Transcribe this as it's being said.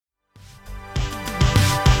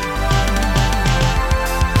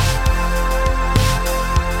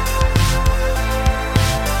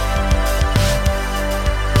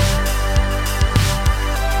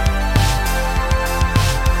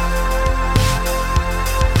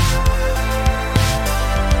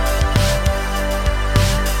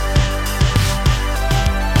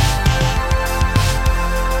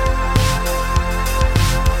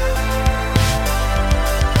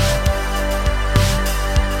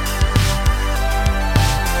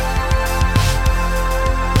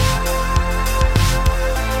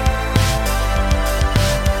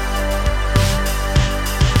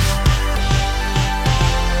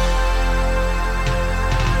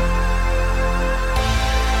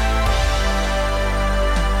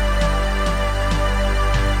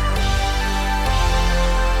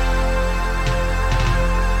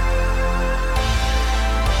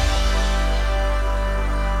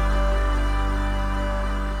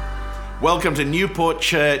Welcome to Newport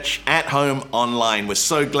Church at Home Online. We're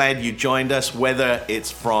so glad you joined us, whether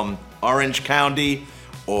it's from Orange County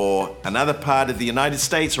or another part of the United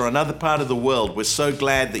States or another part of the world. We're so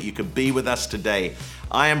glad that you could be with us today.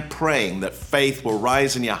 I am praying that faith will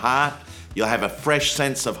rise in your heart. You'll have a fresh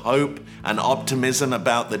sense of hope and optimism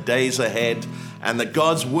about the days ahead, and that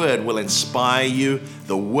God's word will inspire you,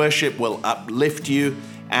 the worship will uplift you,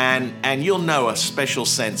 and you'll know a special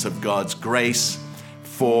sense of God's grace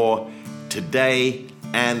for today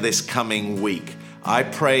and this coming week. I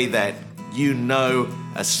pray that you know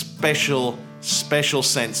a special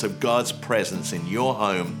sense of God's presence in your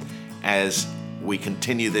home as we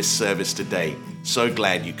continue this service today. So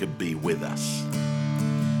glad you could be with us.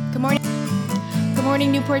 Good morning. Good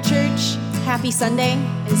morning, Newport Church. Happy Sunday.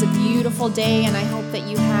 It is a beautiful day, and I hope that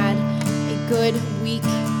you had a good week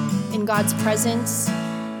in God's presence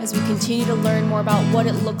as we continue to learn more about what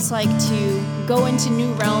it looks like to go into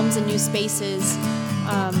new realms and new spaces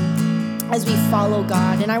as we follow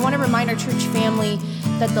God. And I want to remind our church family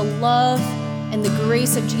that the love and the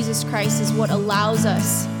grace of Jesus Christ is what allows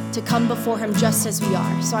us to come before him just as we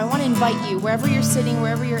are. So I want to invite you, wherever you're sitting,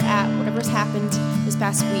 wherever you're at, whatever's happened this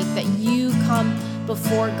past week, that you come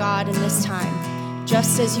before God in this time,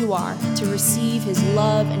 just as you are, to receive his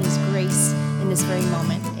love and his grace in this very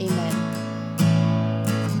moment. Amen.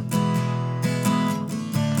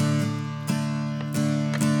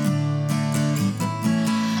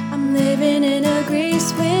 I'm living in a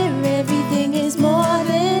grace where everything is more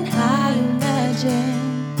than I imagine,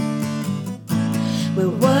 where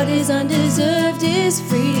what is undeserved is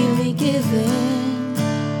freely given.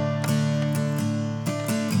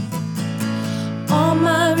 All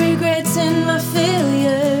my regrets and my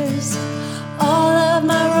failures, all of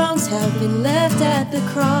my wrongs have been left at the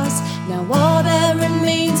cross. Now all that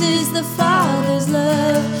remains is the Father's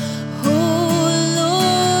love. Oh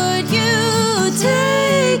Lord, you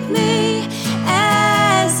take me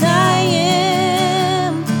as I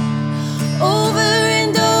am. Over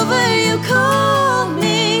and over you call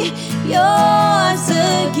me yours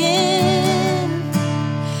again.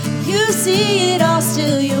 You see it all,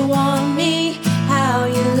 still you want me. How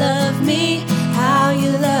you love me, how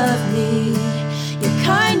you love me. Your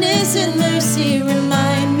kindness and mercy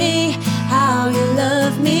remind me how you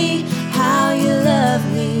love me, how you love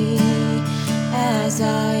me as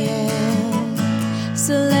I am.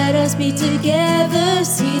 So let us be together,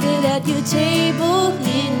 seated at your table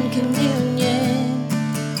in communion,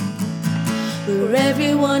 where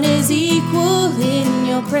everyone is equal in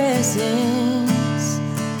your presence.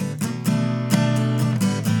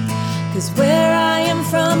 'Cause where I am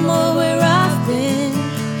from or where I've been,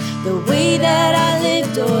 the way that I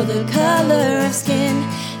lived or the color of skin,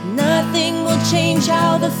 nothing will change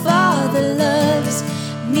how the Father loves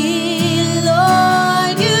me.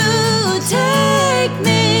 Lord, you take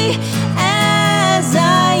me as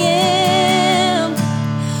I am.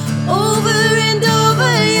 Over and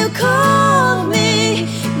over you call me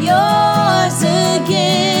yours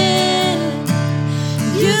again.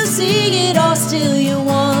 You see it all, still you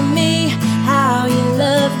want me. How you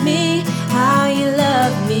love me, how you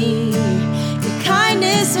love me. Your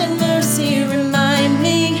kindness and mercy remind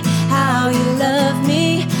me how you love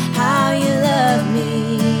me, how you love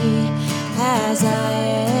me as I am.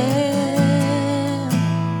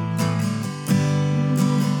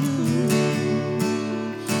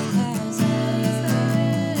 As I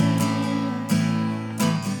am.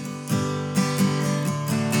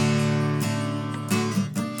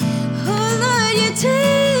 Oh Lord, you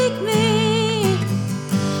take me.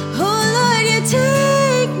 Oh Lord, you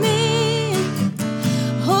take me.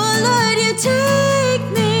 Oh Lord, you take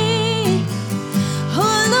me.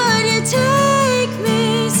 Oh Lord, you take me.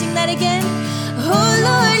 Sing that again. Oh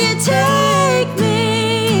Lord, you take me.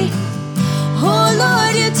 Oh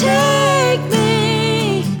Lord, you take me.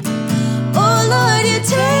 Oh Lord, you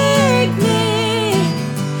take me.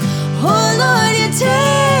 Oh Lord, you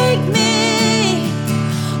take me.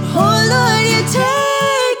 Oh Lord, you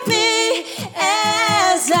take me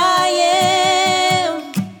as I am.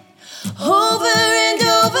 Over and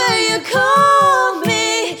over you call me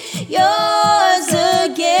yours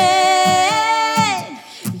again.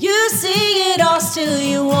 You see it all, still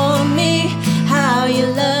you want me. How you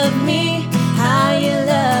love me, how you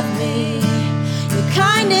love me. Your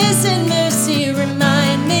kindness and mercy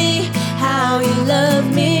remind me how you love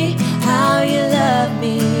me, how you love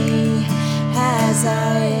me as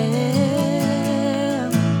I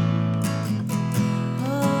am.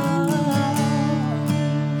 Oh,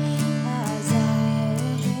 as I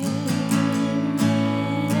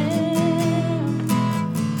am.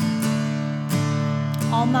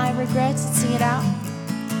 All my regrets, sing it out.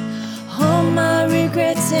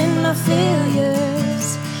 my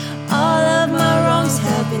failures. All of my wrongs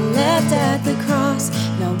have been left at the cross.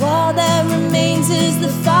 Now all that remains is the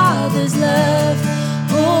Father's love.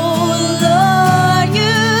 Oh Lord,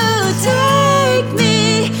 you take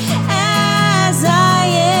me as I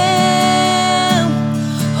am.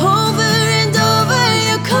 Over and over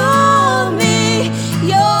you call me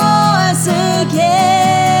yours again.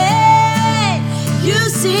 You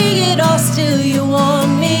see it all, still you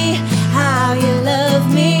want me. How you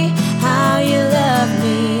love me, how you love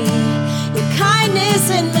me. Your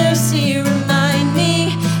kindness and mercy remind me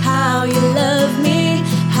how you love me,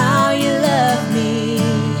 how you love me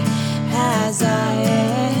as I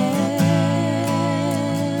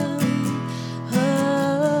am.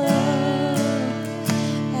 Oh,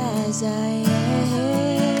 as I am.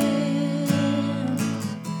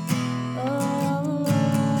 Oh.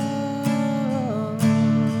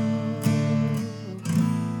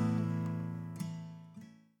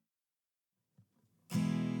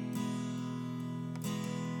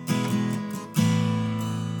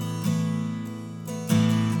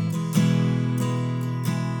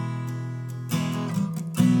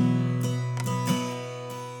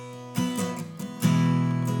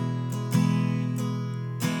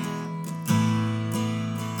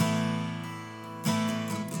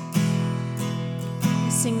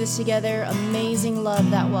 Sing this together. Amazing love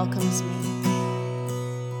that welcomes me.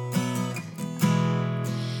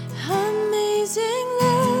 Amazing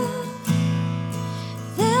love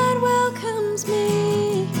that welcomes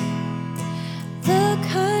me, the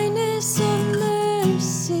kindness of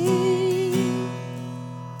mercy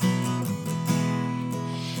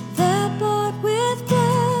that bought with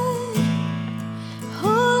blood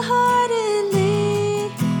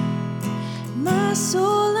wholeheartedly my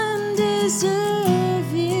soul undeserved.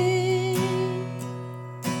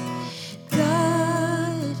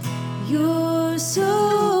 You're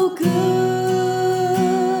so good.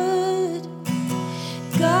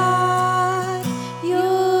 God,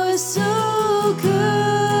 you're so good.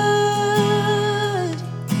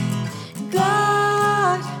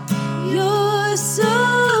 God, you're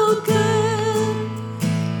so good.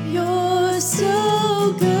 You're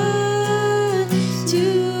so good to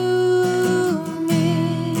me.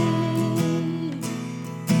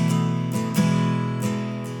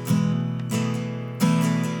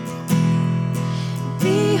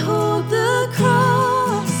 Behold the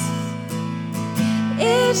cross,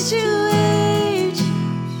 age to age,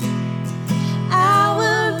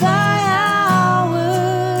 hour by hour.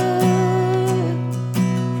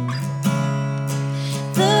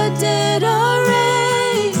 The dead are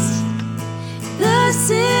raised, the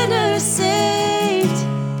sinner saved,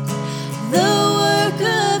 the work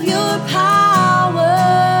of your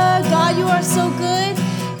power. God, you are so good,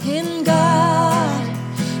 and God,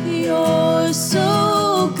 you're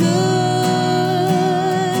so good.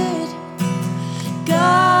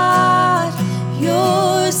 God,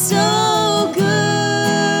 you're so good.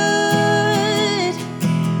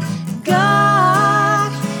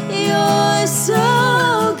 God, you're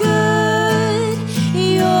so good.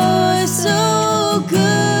 You're so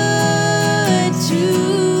good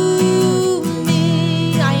to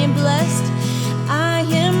me. I am blessed. I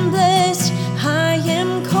am blessed. I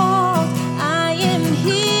am called. I am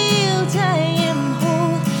healed. I am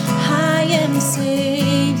whole. I am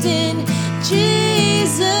saved in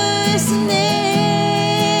Jesus' name.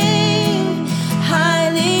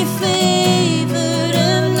 Highly favored,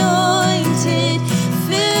 anointed,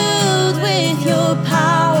 filled with your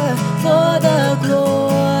power for the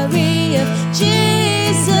glory of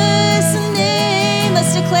Jesus' name.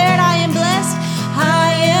 Let's declare it. I am blessed.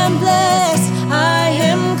 I am blessed. I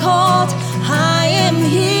am called. I am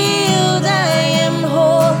healed. I am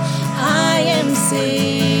whole. I am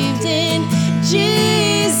saved in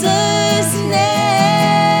Jesus' name.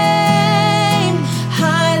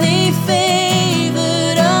 Highly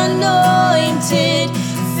favored, anointed,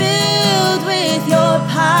 filled with your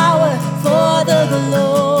power for the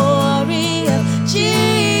glory of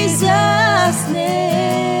Jesus'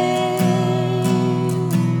 name.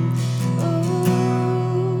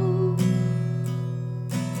 Oh.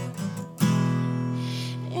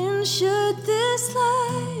 And should this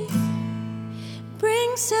life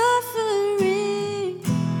bring suffering,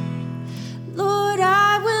 Lord,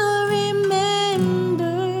 I will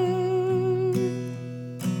remember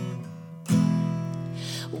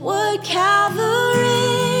what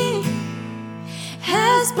Calvary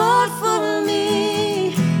has bought for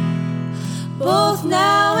me, both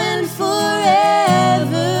now and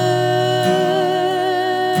forever.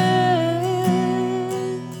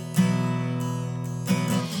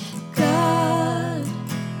 God,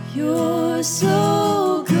 you're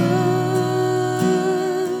so good.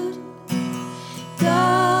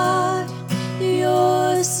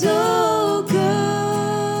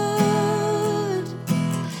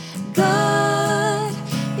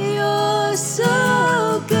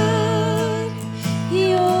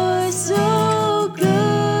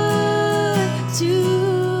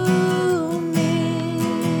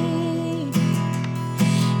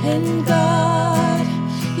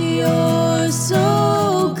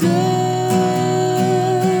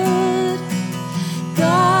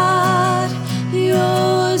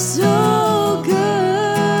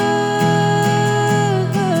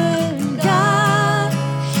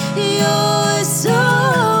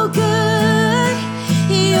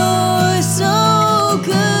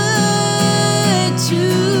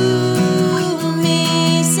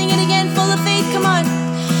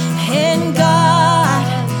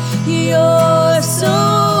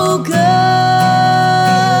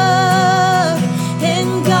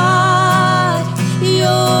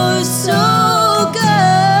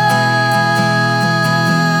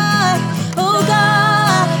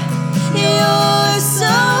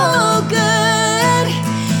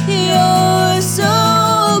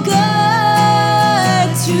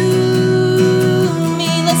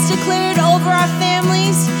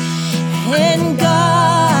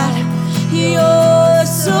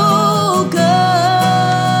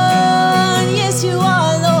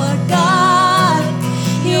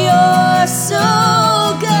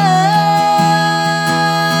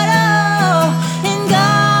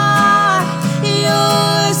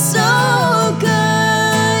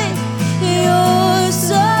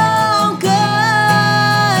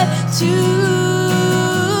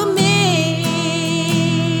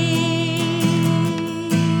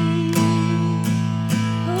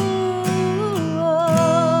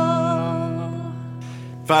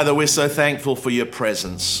 Father, we're so thankful for your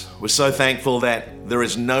presence. We're so thankful that there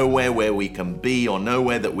is nowhere where we can be or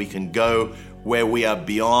nowhere that we can go where we are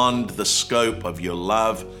beyond the scope of your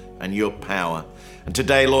love and your power. And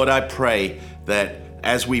today, Lord, I pray that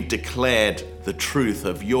as we've declared the truth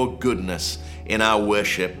of your goodness in our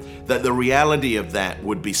worship, that the reality of that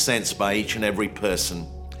would be sensed by each and every person.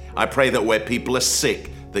 I pray that where people are sick,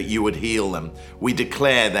 that you would heal them. We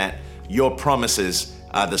declare that your promises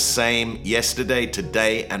are the same yesterday,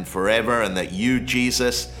 today, and forever, and that you,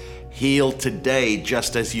 Jesus, heal today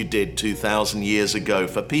just as you did 2,000 years ago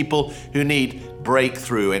for people who need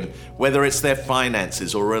breakthrough, and whether it's their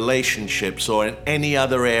finances or relationships or in any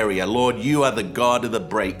other area. Lord, you are the God of the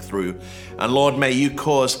breakthrough. And Lord, may you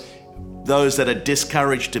cause those that are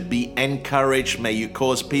discouraged to be encouraged. May you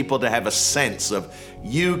cause people to have a sense of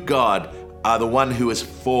you, God, are the one who is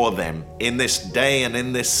for them in this day and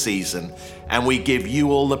in this season. And we give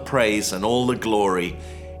you all the praise and all the glory.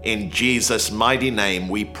 In Jesus' mighty name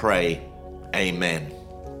we pray. Amen.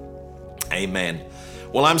 Amen.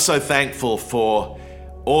 Well, I'm so thankful for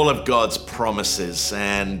all of God's promises.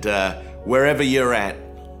 And wherever you're at,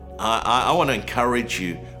 I want to encourage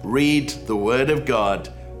you. Read the Word of God.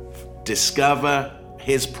 Discover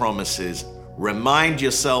His promises. Remind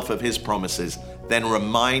yourself of His promises. Then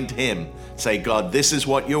remind Him. Say, God, this is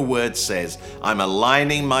what your word says. I'm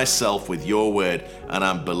aligning myself with your word, and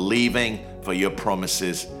I'm believing for your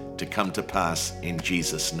promises to come to pass in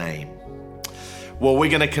Jesus' name. Well, we're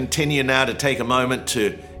going to continue now to take a moment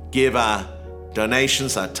to give our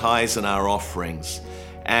donations, our tithes, and our offerings.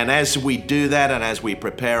 And as we do that, and as we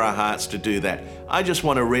prepare our hearts to do that, I just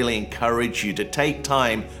want to really encourage you to take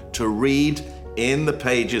time to read in the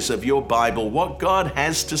pages of your Bible what God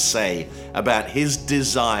has to say about His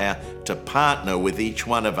desire to partner with each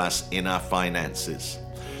one of us in our finances.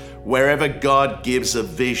 Wherever God gives a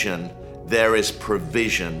vision, there is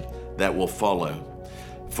provision that will follow.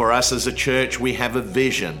 For us as a church, we have a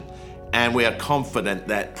vision, and we are confident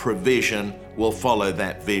that provision will follow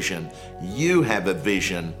that vision. You have a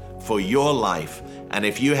vision for your life, and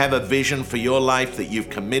if you have a vision for your life that you've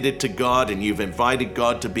committed to God and you've invited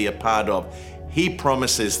God to be a part of, He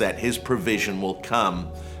promises that His provision will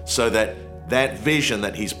come so that that vision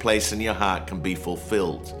that He's placed in your heart can be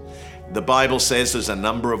fulfilled. The Bible says there's a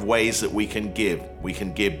number of ways that we can give. We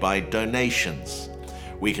can give by donations.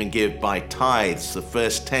 We can give by tithes, the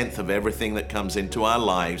first tenth of everything that comes into our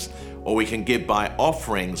lives, or we can give by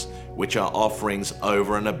offerings, which are offerings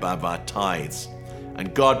over and above our tithes.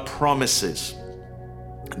 And God promises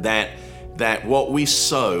that what we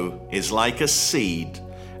sow is like a seed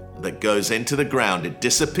that goes into the ground. It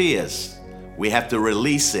disappears. We have to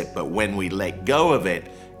release it, but when we let go of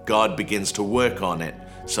it, God begins to work on it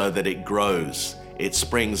so that it grows, it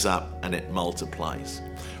springs up, and it multiplies.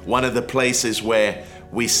 One of the places where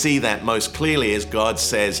we see that most clearly is God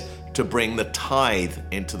says to bring the tithe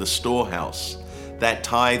into the storehouse. That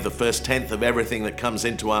tithe, the first tenth of everything that comes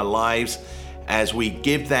into our lives, as we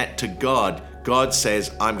give that to God, God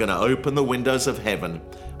says, I'm going to open the windows of heaven.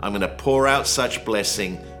 I'm going to pour out such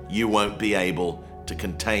blessing, you won't be able to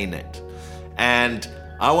contain it. And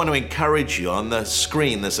I want to encourage you, on the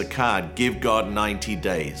screen there's a card, Give God 90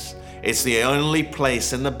 Days. It's the only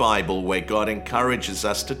place in the Bible where God encourages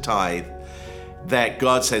us to tithe, that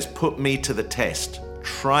God says, put me to the test.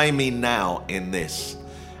 Try me now in this.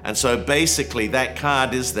 And so basically that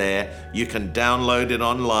card is there. You can download it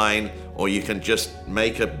online, or you can just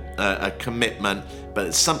make a commitment, but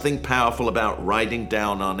it's something powerful about writing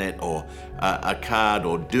down on it, or a card,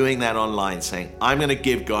 or doing that online, saying, I'm going to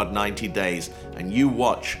give God 90 days, and you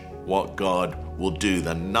watch what God will do.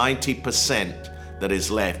 The 90% that is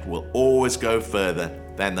left will always go further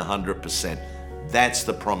than the 100%. That's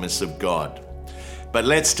the promise of God. But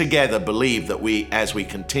let's together believe that as we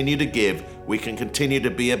continue to give, we can continue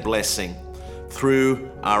to be a blessing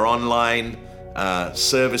through our online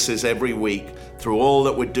services every week, through all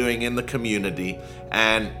that we're doing in the community.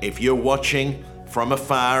 And if you're watching from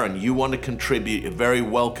afar and you want to contribute, you're very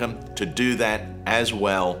welcome to do that as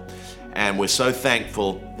well. And we're so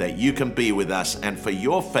thankful that you can be with us and for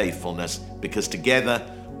your faithfulness, because together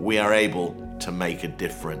we are able to make a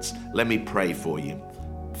difference. Let me pray for you.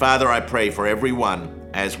 Father, I pray for everyone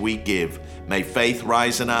as we give. May faith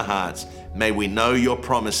rise in our hearts. May we know your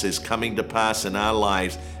promises coming to pass in our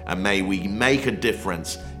lives, and may we make a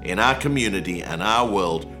difference in our community and our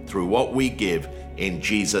world through what we give. In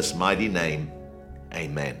Jesus' mighty name,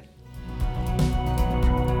 amen.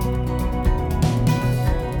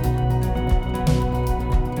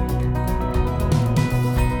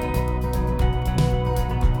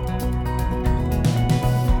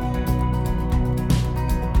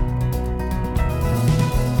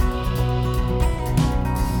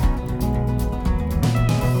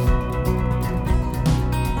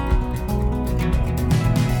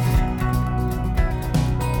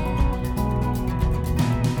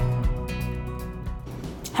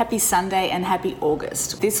 Happy Sunday and happy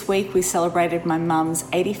August. This week we celebrated my mum's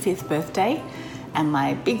 85th birthday and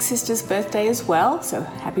my big sister's birthday as well. So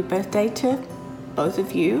happy birthday to both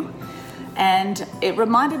of you. And it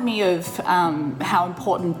reminded me of how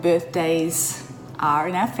important birthdays are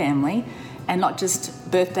in our family, and not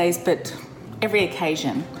just birthdays, but every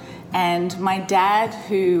occasion. And my dad,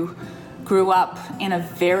 who grew up in a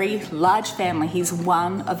very large family, he's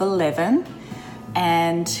one of 11,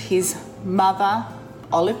 and his mother,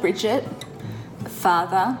 Olive Bridget,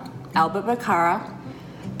 father, Albert Bakara,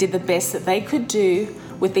 did the best that they could do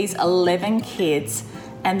with these 11 kids.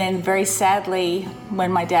 And then very sadly,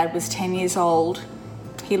 when my dad was 10 years old,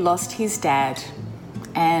 he lost his dad.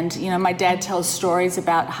 And, you know, my dad tells stories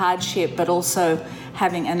about hardship, but also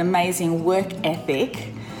having an amazing work ethic.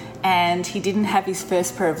 And he didn't have his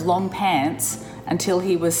first pair of long pants until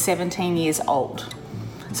he was 17 years old.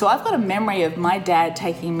 So I've got a memory of my dad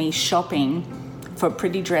taking me shopping for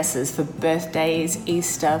pretty dresses for birthdays,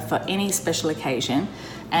 Easter, for any special occasion.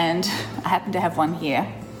 And I happen to have one here.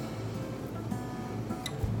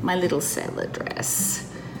 My little sailor dress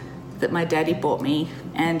that my daddy bought me,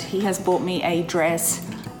 and he has bought me a dress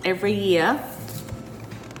every year.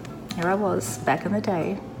 Here I was back in the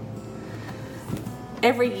day.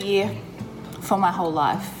 Every year for my whole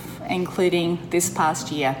life, including this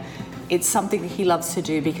past year. It's something that he loves to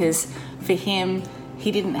do because for him, he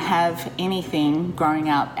didn't have anything growing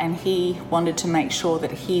up, and he wanted to make sure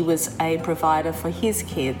that he was a provider for his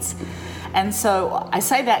kids. And so I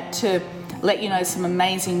say that to let you know some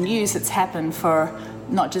amazing news that's happened for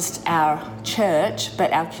not just our church,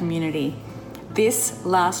 but our community. This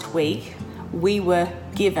last week, we were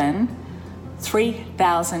given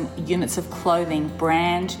 3,000 units of clothing,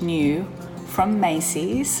 brand new, from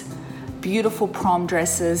Macy's. Beautiful prom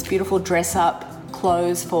dresses, beautiful dress-up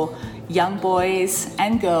clothes for young boys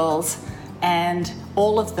and girls, and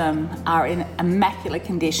all of them are in immaculate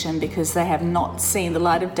condition because they have not seen the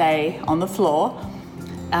light of day on the floor.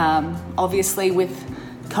 Obviously, with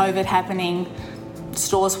COVID happening,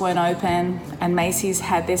 stores weren't open, and Macy's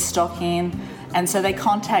had their stock in, and so they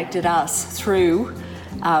contacted us through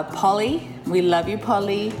Polly. We love you,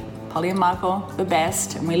 Polly. Polly and Michael, the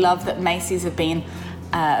best, and we love that Macy's have been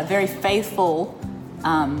a very faithful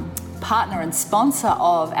partner and sponsor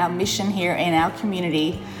of our mission here in our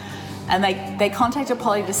community. And they contacted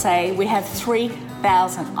Polly to say, we have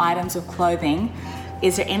 3,000 items of clothing.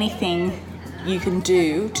 Is there anything you can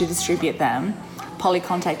do to distribute them? Polly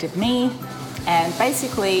contacted me, and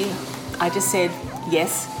basically I just said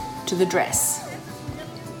yes to the dresses,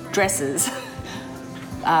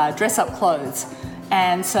 dress-up clothes.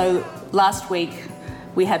 And so last week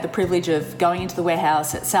we had the privilege of going into the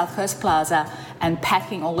warehouse at South Coast Plaza and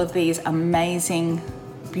packing all of these amazing,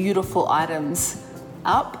 beautiful items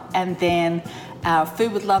up. And then our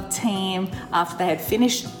Food with Love team, after they had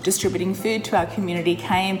finished distributing food to our community,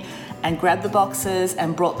 came and grabbed the boxes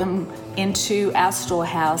and brought them into our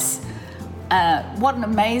storehouse. What an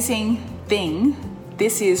amazing thing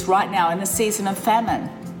this is right now in a season of famine.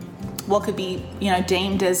 What could be,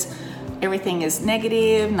 deemed as everything is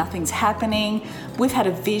negative, nothing's happening. We've had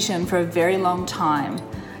a vision for a very long time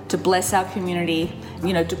to bless our community,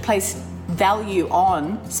 to place value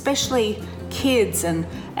on, especially kids and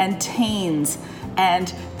teens.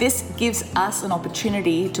 And this gives us an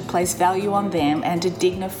opportunity to place value on them and to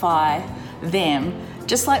dignify them.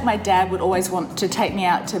 Just like my dad would always want to take me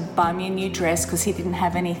out to buy me a new dress because he didn't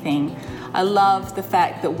have anything. I love the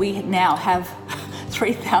fact that we now have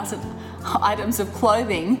 3,000 items of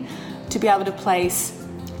clothing to be able to place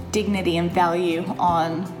dignity and value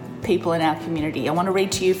on people in our community. I want to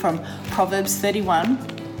read to you from Proverbs 31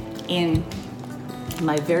 in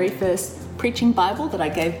my very first preaching Bible that I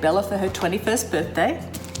gave Bella for her 21st birthday.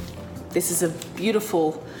 This is a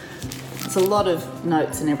beautiful, it's a lot of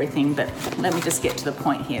notes and everything, but let me just get to the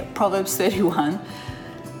point here. Proverbs 31,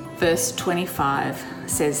 verse 25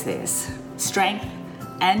 says this: strength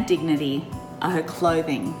and dignity are her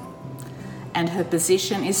clothing, and her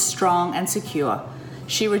position is strong and secure.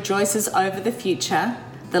 She rejoices over the future,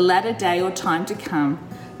 the latter day or time to come,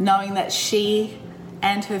 knowing that she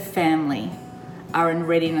and her family are in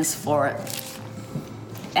readiness for it.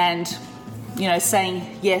 And,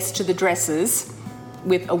 saying yes to the dresses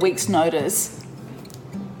with a week's notice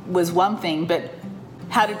was one thing, but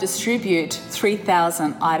how to distribute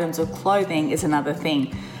 3,000 items of clothing is another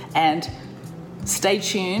thing. And stay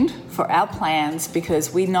tuned for our plans,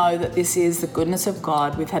 because we know that this is the goodness of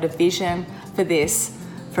God. We've had a vision for this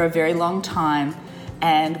for a very long time,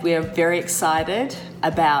 and we are very excited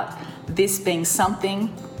about this being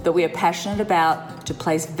something that we are passionate about, to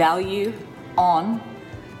place value on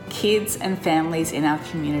kids and families in our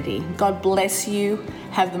community. God bless you.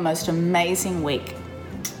 Have the most amazing week.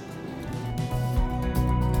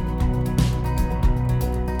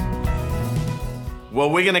 Well,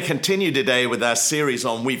 we're going to continue today with our series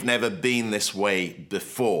on We've Never Been This Way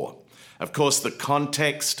Before. Of course, the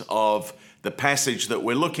context of the passage that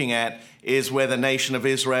we're looking at is where the nation of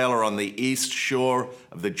Israel are on the east shore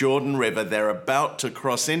of the Jordan River. They're about to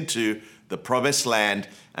cross into the promised land,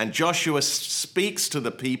 and Joshua speaks to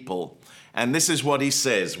the people, and this is what he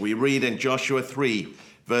says. We read in Joshua 3,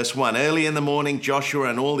 verse 1, "Early in the morning, Joshua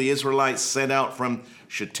and all the Israelites set out from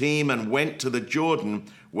Shittim and went to the Jordan,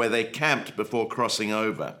 where they camped before crossing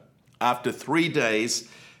over. After 3 days,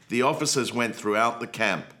 the officers went throughout the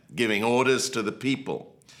camp, giving orders to the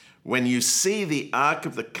people. When you see the Ark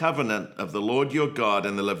of the Covenant of the Lord your God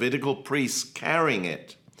and the Levitical priests carrying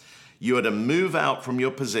it, you are to move out from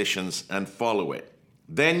your positions and follow it.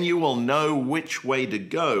 Then you will know which way to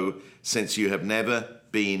go, since you have never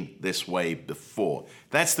been this way before."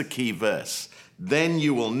 That's the key verse. Then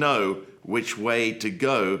you will know which way to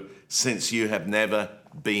go, since you have never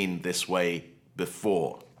been this way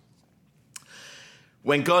before.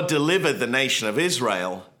 When God delivered the nation of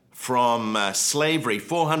Israel from slavery,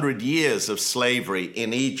 400 years of slavery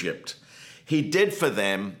in Egypt, he did for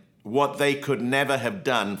them what they could never have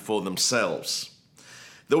done for themselves.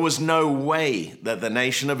 There was no way that the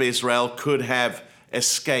nation of Israel could have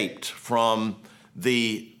escaped from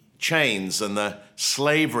the chains and the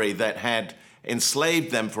slavery that had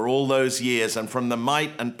enslaved them for all those years, and from the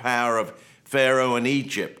might and power of Pharaoh and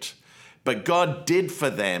Egypt. But God did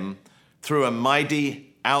for them, through a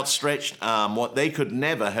mighty outstretched arm, what they could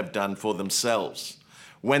never have done for themselves.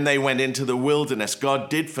 When they went into the wilderness, God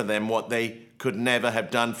did for them what they could never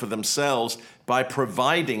have done for themselves by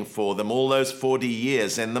providing for them all those 40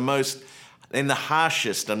 years in the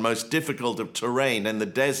harshest and most difficult of terrain, in the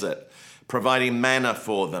desert, providing manna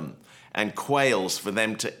for them and quails for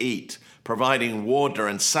them to eat, providing water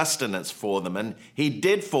and sustenance for them. And he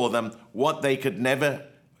did for them what they could never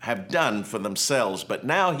have done for themselves. But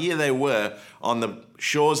now here they were on the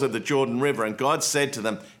shores of the Jordan River, and God said to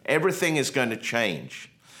them, everything is going to change.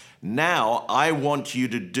 Now I want you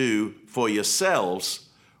to do for yourselves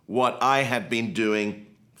what I have been doing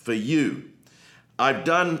for you. I've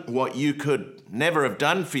done what you could never have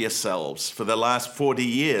done for yourselves for the last 40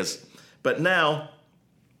 years. But now,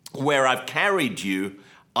 where I've carried you,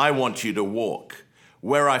 I want you to walk.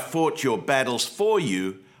 Where I fought your battles for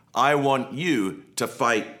you, I want you to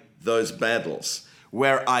fight those battles.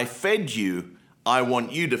 Where I fed you, I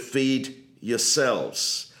want you to feed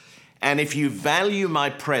yourselves. And if you value my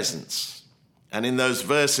presence, and in those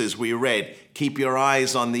verses we read, keep your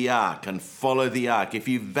eyes on the ark and follow the ark. If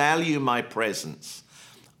you value my presence,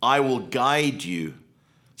 I will guide you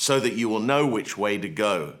so that you will know which way to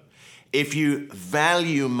go. If you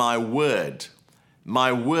value my word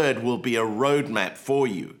will be a roadmap for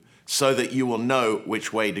you so that you will know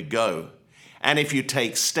which way to go. And if you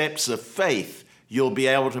take steps of faith, you'll be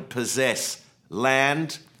able to possess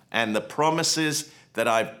land and the promises that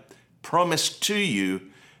I've promised to you,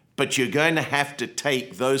 but you're going to have to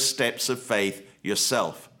take those steps of faith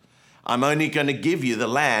yourself. I'm only going to give you the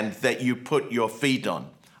land that you put your feet on.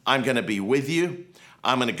 I'm going to be with you.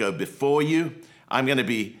 I'm going to go before you. I'm going to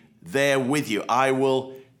be there with you. I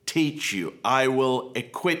will teach you. I will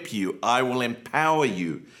equip you. I will empower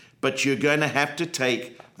you. But you're going to have to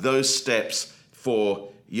take those steps for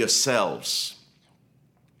yourselves.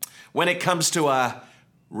 When it comes to our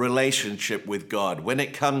relationship with God, when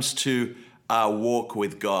it comes to our walk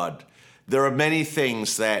with God, there are many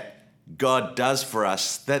things that God does for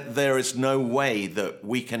us that there is no way that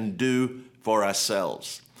we can do for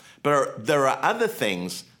ourselves. But there are other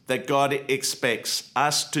things that God expects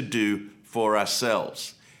us to do for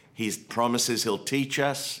ourselves. He promises he'll teach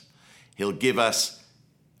us, he'll give us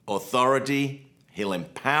authority, he'll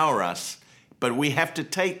empower us, but we have to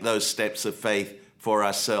take those steps of faith for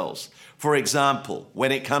ourselves. For example,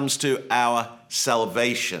 when it comes to our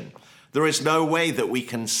salvation, there is no way that we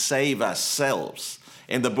can save ourselves.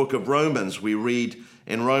 In the book of Romans, we read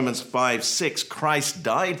in Romans 5:6, Christ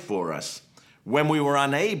died for us when we were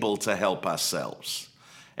unable to help ourselves.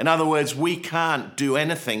 In other words, we can't do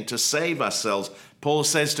anything to save ourselves. Paul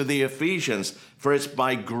says to the Ephesians, for it's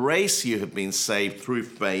by grace you have been saved through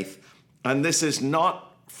faith, and this is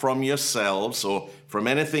not from yourselves or from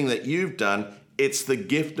anything that you've done. It's the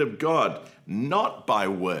gift of God, not by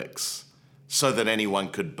works, so that anyone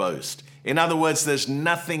could boast. In other words, there's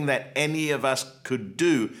nothing that any of us could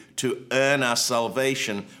do to earn our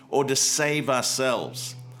salvation or to save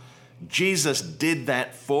ourselves. Jesus did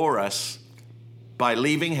that for us by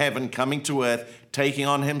leaving heaven, coming to earth taking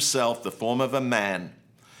on himself the form of a man.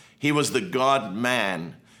 He was the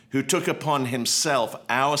God-man who took upon himself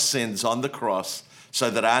our sins on the cross so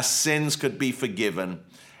that our sins could be forgiven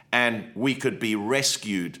and we could be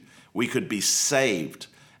rescued, we could be saved,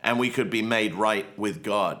 and we could be made right with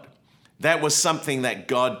God. That was something that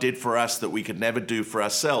God did for us that we could never do for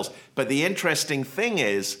ourselves. But the interesting thing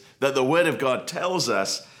is that the Word of God tells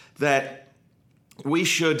us that we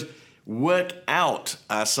should work out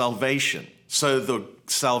our salvation. So the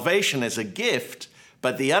salvation is a gift,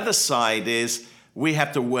 but the other side is we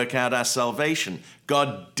have to work out our salvation.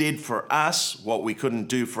 God did for us what we couldn't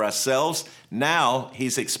do for ourselves. Now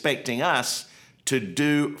he's expecting us to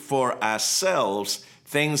do for ourselves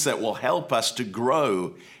things that will help us to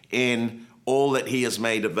grow in all that he has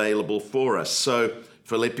made available for us. So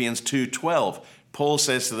Philippians 2:12, Paul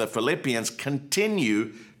says to the Philippians,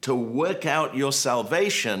 continue to work out your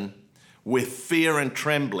salvation with fear and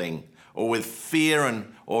trembling, or with fear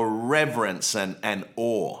or reverence and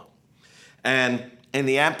awe. And in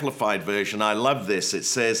the Amplified Version, I love this. It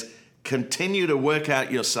says, continue to work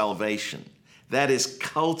out your salvation. That is,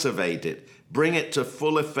 cultivate it, bring it to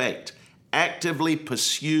full effect, actively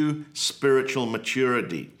pursue spiritual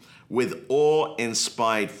maturity with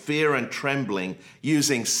awe-inspired fear and trembling,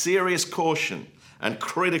 using serious caution and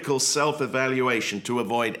critical self-evaluation to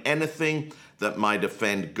avoid anything that might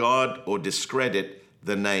offend God or discredit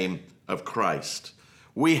the name of Christ.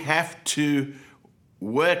 We have to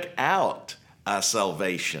work out our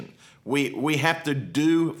salvation. We have to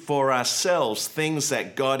do for ourselves things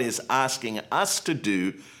that God is asking us to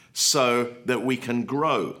do so that we can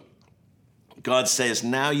grow. God says,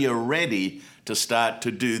 now you're ready to start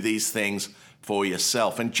to do these things for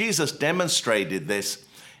yourself. And Jesus demonstrated this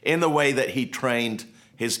in the way that he trained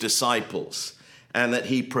his disciples and that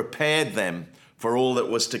he prepared them for all that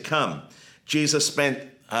was to come. Jesus spent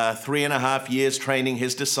 3.5 years training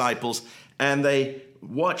his disciples, and they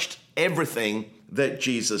watched everything that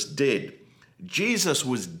Jesus did. Jesus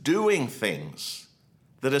was doing things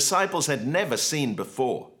the disciples had never seen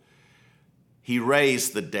before. He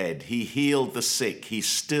raised the dead, he healed the sick, he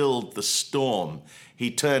stilled the storm,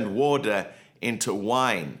 he turned water into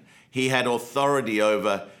wine. He had authority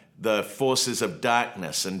over the forces of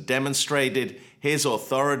darkness and demonstrated his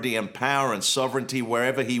authority and power and sovereignty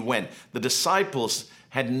wherever he went. The disciples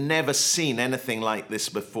had never seen anything like this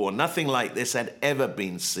before. Nothing like this had ever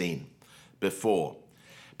been seen before.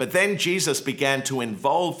 But then Jesus began to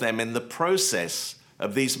involve them in the process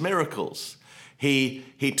of these miracles. He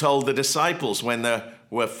told the disciples when there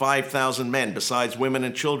were 5,000 men, besides women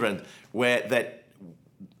and children, that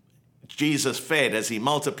Jesus fed as he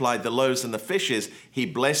multiplied the loaves and the fishes. He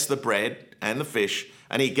blessed the bread and the fish,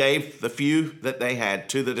 and he gave the few that they had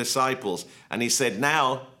to the disciples. And he said,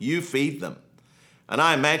 now you feed them. And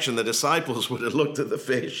I imagine the disciples would have looked at the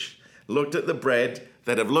fish, looked at the bread,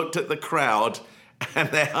 they'd have looked at the crowd, and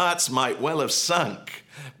their hearts might well have sunk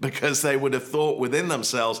because they would have thought within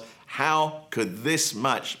themselves, how could this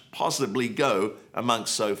much possibly go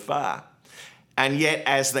amongst so far? And yet,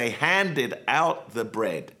 as they handed out the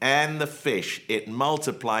bread and the fish, it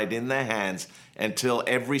multiplied in their hands until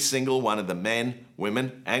every single one of the men,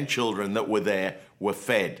 women, and children that were there were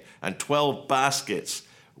fed. And 12 baskets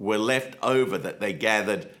were left over that they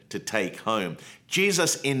gathered to take home.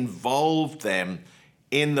 Jesus involved them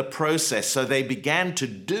in the process, so they began to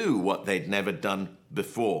do what they'd never done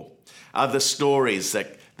before. Other stories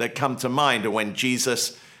that come to mind are when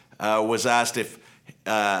Jesus was asked if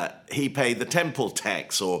he paid the temple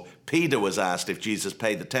tax, or Peter was asked if Jesus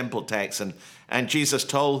paid the temple tax, and Jesus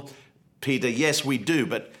told Peter, yes, we do,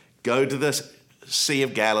 but go to the Sea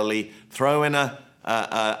of Galilee, throw in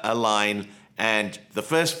a line, and the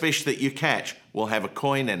first fish that you catch will have a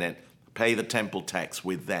coin in it. Pay the temple tax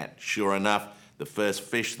with that. Sure enough, the first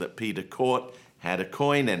fish that Peter caught had a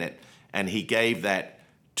coin in it, and he gave that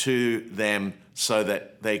to them so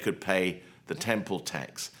that they could pay the temple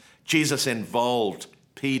tax. Jesus involved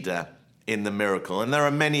Peter in the miracle. And there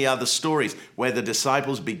are many other stories where the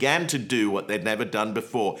disciples began to do what they'd never done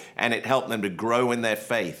before, and it helped them to grow in their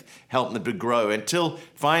faith, helped them to grow until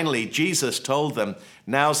finally Jesus told them,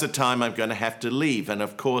 now's the time I'm going to have to leave. And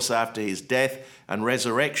of course, after his death and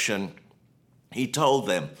resurrection, he told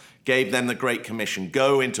them, gave them the Great Commission,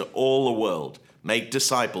 go into all the world, make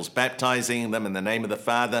disciples, baptizing them in the name of the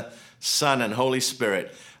Father, Son, and Holy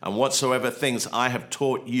Spirit, and whatsoever things I have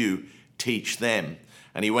taught you, teach them.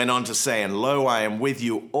 And he went on to say, and lo, I am with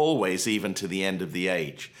you always, even to the end of the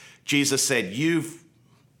age. Jesus said, you've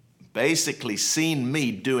basically seen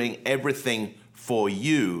me doing everything for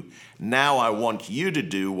you. Now I want you to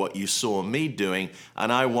do what you saw me doing,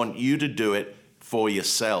 and I want you to do it for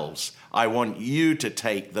yourselves. I want you to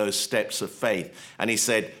take those steps of faith. And he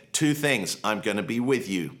said 2 things. I'm going to be with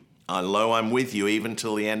you. Lo, I'm with you even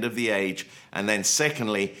till the end of the age. And then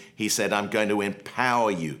secondly, he said, I'm going to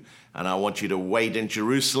empower you. And I want you to wait in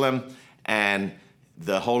Jerusalem, and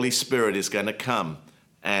the Holy Spirit is going to come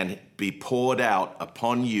and be poured out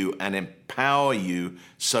upon you and empower you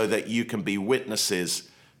so that you can be witnesses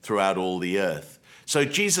throughout all the earth. So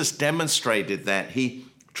Jesus demonstrated that. He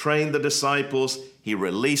trained the disciples, he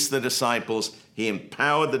released the disciples, he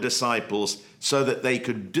empowered the disciples so that they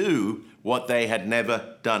could do what they had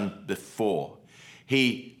never done before.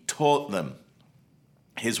 He taught them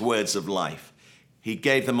his words of life. He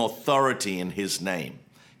gave them authority in his name.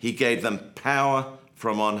 He gave them power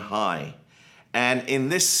from on high. And in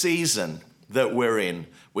this season that we're in,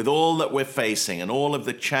 with all that we're facing and all of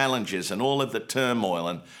the challenges and all of the turmoil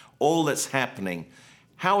and all that's happening,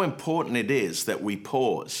 how important it is that we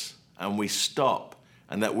pause and we stop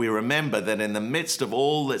and that we remember that in the midst of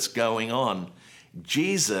all that's going on,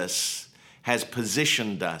 Jesus has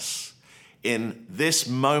positioned us in this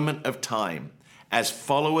moment of time as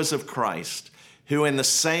followers of Christ, who in the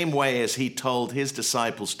same way as he told his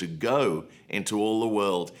disciples to go into all the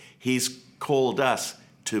world, he's called us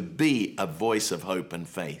to be a voice of hope and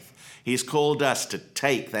faith. He's called us to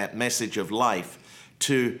take that message of life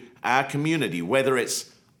to our community, whether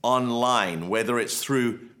it's online, whether it's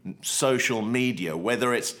through social media,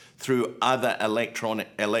 whether it's through other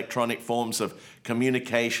electronic forms of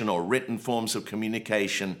communication or written forms of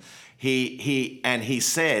communication. He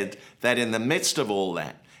said that in the midst of all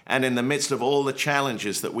that, and in the midst of all the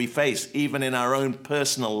challenges that we face, even in our own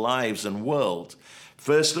personal lives and world,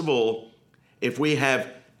 first of all, if we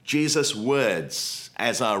have Jesus' words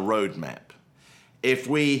as our roadmap, if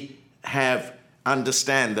we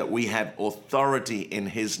understand that we have authority in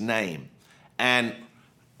his name and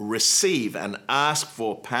receive and ask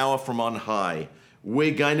for power from on high,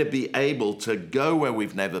 we're going to be able to go where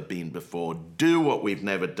we've never been before, do what we've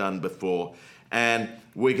never done before, and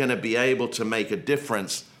we're going to be able to make a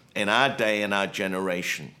difference in our day and our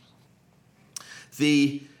generation.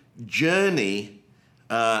 The journey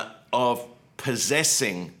of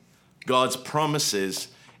possessing God's promises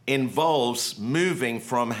involves moving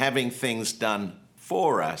from having things done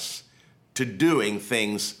for us to doing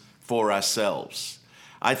things for ourselves.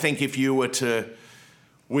 I think if we were to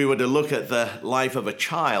look at the life of a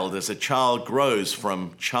child, as a child grows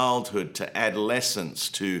from childhood to adolescence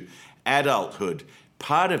to adulthood,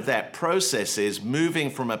 part of that process is moving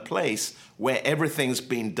from a place where everything's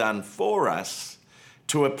been done for us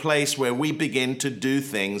to a place where we begin to do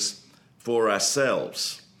things for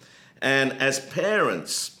ourselves. And as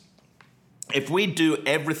parents, if we do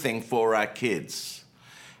everything for our kids,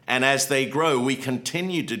 and as they grow, we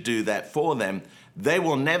continue to do that for them, they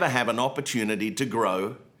will never have an opportunity to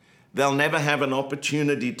grow. They'll never have an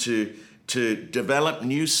opportunity to develop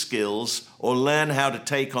new skills or learn how to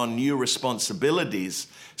take on new responsibilities.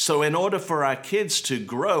 So in order for our kids to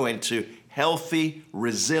grow into healthy,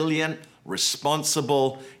 resilient,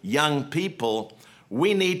 responsible young people,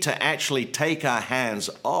 we need to actually take our hands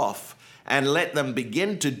off and let them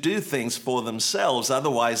begin to do things for themselves.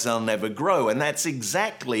 Otherwise, they'll never grow. And that's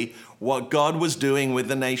exactly what God was doing with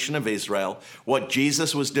the nation of Israel, what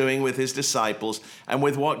Jesus was doing with his disciples, and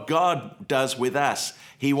with what God does with us.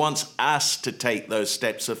 He wants us to take those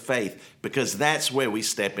steps of faith because that's where we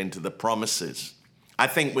step into the promises. I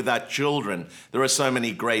think with our children, there are so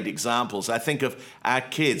many great examples. I think of our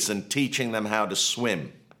kids and teaching them how to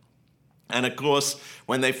swim. And of course,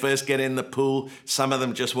 when they first get in the pool, some of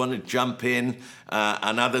them just want to jump in,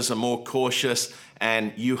 and others are more cautious.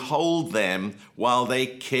 And you hold them while they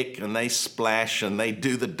kick and they splash and they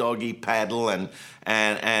do the doggy paddle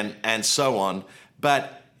and so on.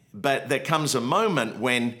 But there comes a moment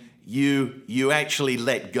when you actually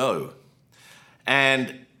let go.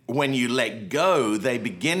 And when you let go, they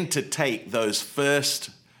begin to take those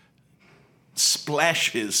first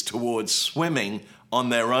splashes towards swimming on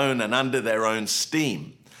their own and under their own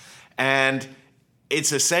steam. And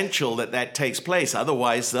it's essential that that takes place.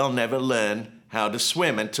 Otherwise, they'll never learn how to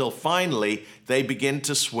swim until finally they begin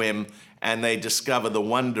to swim and they discover the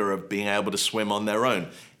wonder of being able to swim on their own.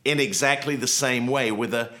 In exactly the same way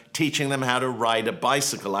with teaching them how to ride a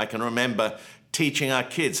bicycle. I can remember teaching our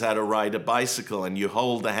kids how to ride a bicycle, and you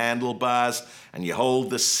hold the handlebars and you hold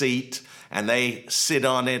the seat and they sit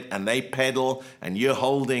on it and they pedal and you're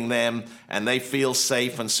holding them and they feel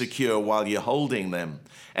safe and secure while you're holding them,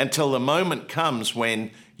 until the moment comes when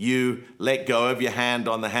you let go of your hand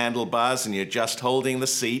on the handlebars and you're just holding the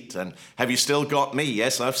seat. And have you still got me?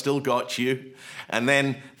 Yes, I've still got you. And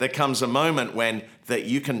then there comes a moment when that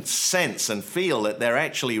you can sense and feel that they're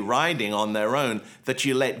actually riding on their own, that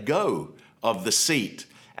you let go of the seat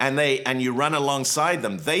and you run alongside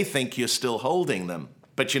them. They think you're still holding them,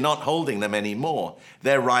 but you're not holding them anymore.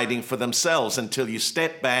 They're riding for themselves until you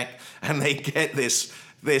step back and they get this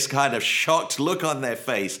kind of shocked look on their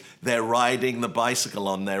face. They're riding the bicycle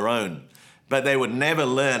on their own. But they would never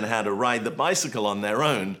learn how to ride the bicycle on their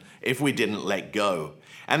own if we didn't let go.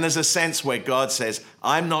 And there's a sense where God says,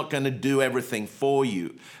 I'm not going to do everything for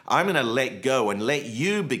you. I'm going to let go and let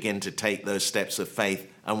you begin to take those steps of faith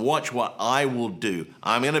and watch what I will do.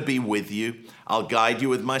 I'm going to be with you. I'll guide you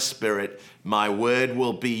with my Spirit. My word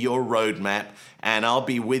will be your roadmap, and I'll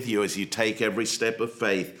be with you as you take every step of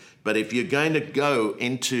faith. But if you're going to go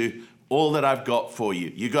into all that I've got for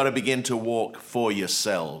you, you've got to begin to walk for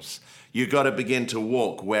yourselves. You've got to begin to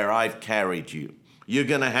walk where I've carried you. You're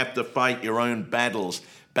going to have to fight your own battles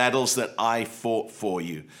that I fought for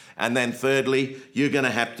you. And then thirdly, you're going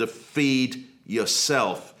to have to feed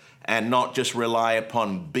yourself and not just rely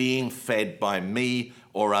upon being fed by me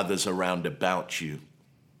or others around about you.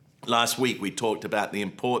 Last week, we talked about the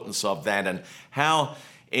importance of that and how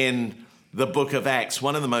in the book of Acts,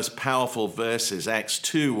 one of the most powerful verses, Acts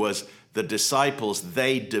 2, was the disciples,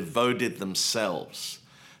 they devoted themselves.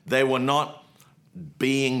 They were not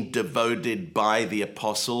being devoted by the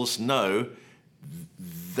apostles. No,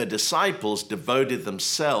 the disciples devoted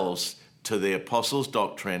themselves to the apostles'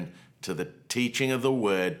 doctrine, to the teaching of the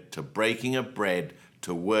word, to breaking of bread,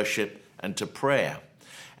 to worship, and to prayer.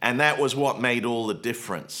 And that was what made all the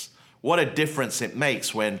difference. What a difference it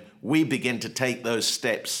makes when we begin to take those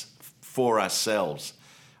steps for ourselves.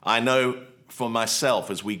 I know for myself,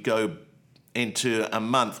 as we go into a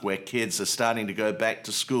month where kids are starting to go back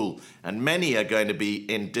to school, and many are going to be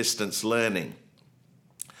in distance learning,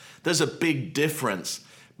 there's a big difference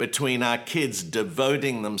between our kids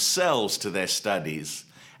devoting themselves to their studies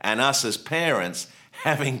and us as parents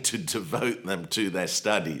having to devote them to their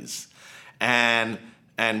studies. And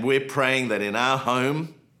we're praying that in our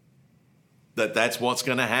home, that's what's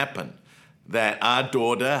going to happen. That our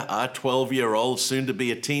daughter, our 12-year-old, soon to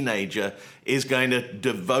be a teenager, is going to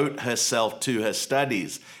devote herself to her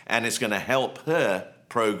studies, and it's going to help her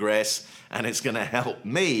progress, and it's going to help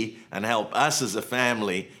me and help us as a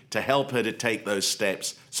family to help her to take those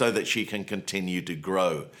steps so that she can continue to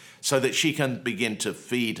grow, so that she can begin to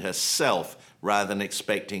feed herself rather than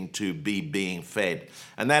expecting to be being fed.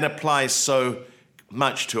 And that applies so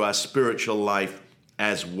much to our spiritual life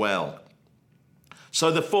as well.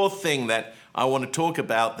 So the fourth thing that I want to talk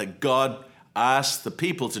about that God asked the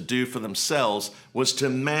people to do for themselves was to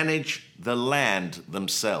manage the land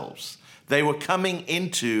themselves. They were coming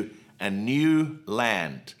into a new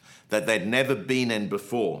land that they'd never been in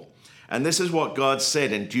before. And this is what God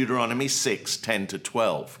said in Deuteronomy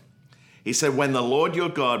 6:10-12. He said, when the Lord your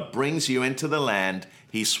God brings you into the land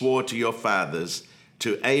he swore to your fathers,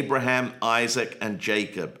 to Abraham, Isaac, and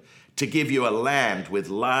Jacob, to give you a land with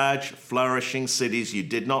large, flourishing cities you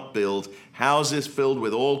did not build, houses filled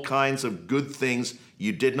with all kinds of good things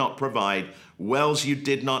you did not provide, wells you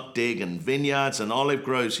did not dig, and vineyards and olive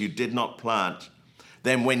groves you did not plant.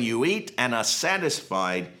 Then when you eat and are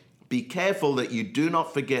satisfied, be careful that you do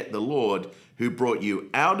not forget the Lord who brought you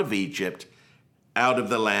out of Egypt, out of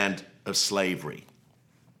the land of slavery.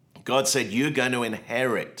 God said, you're going to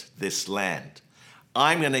inherit this land.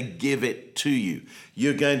 I'm going to give it to you.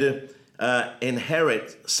 You're going to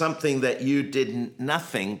inherit something that you did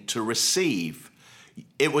nothing to receive.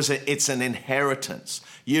 It's an inheritance.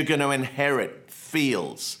 You're going to inherit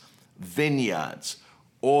fields, vineyards,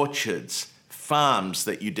 orchards, farms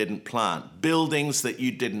that you didn't plant, buildings that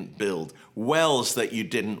you didn't build, wells that you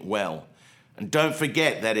didn't well. And don't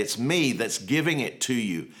forget that it's me that's giving it to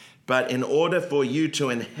you. But in order for you to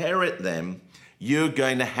inherit them, you're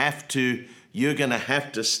going to have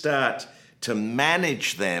to start to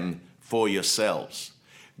manage them for yourselves.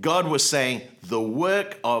 God was saying, the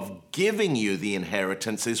work of giving you the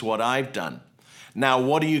inheritance is what I've done. Now,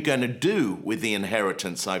 what are you going to do with the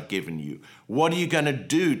inheritance I've given you? What are you going to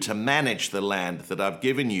do to manage the land that I've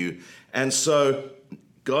given you? And so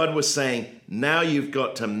God was saying, now you've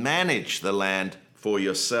got to manage the land for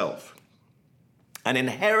yourself. An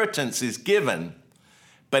inheritance is given,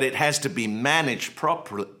 but it has to be managed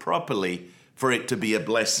properly for it to be a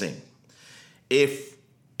blessing. If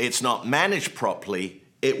it's not managed properly,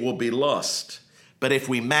 it will be lost. But if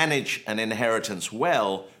we manage an inheritance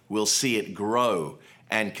well, we'll see it grow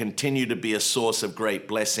and continue to be a source of great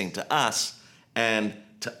blessing to us and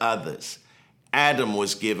to others. Adam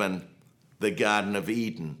was given the Garden of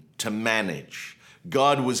Eden to manage.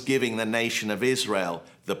 God was giving the nation of Israel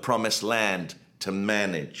the promised land to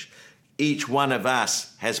manage. Each one of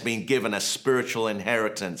us has been given a spiritual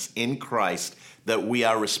inheritance in Christ that we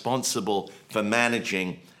are responsible for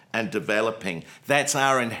managing and developing. That's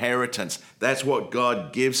our inheritance. That's what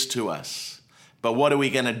God gives to us. But what are we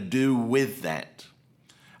going to do with that?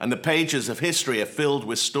 And the pages of history are filled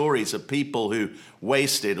with stories of people who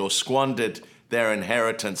wasted or squandered their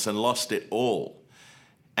inheritance and lost it all.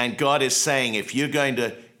 And God is saying, if you're going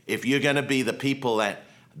to be the people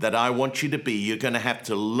that I want you to be, you're going to have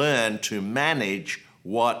to learn to manage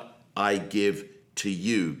what I give to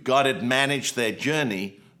you. God had managed their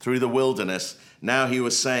journey through the wilderness. Now he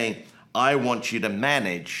was saying, I want you to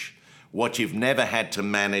manage what you've never had to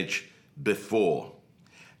manage before.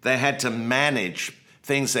 They had to manage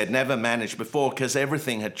things they'd never managed before because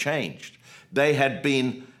everything had changed. They had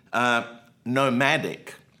been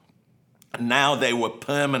nomadic. Now they were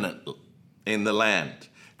permanent in the land.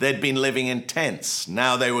 They'd been living in tents.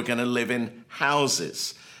 Now they were going to live in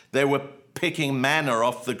houses. They were picking manna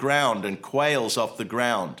off the ground and quails off the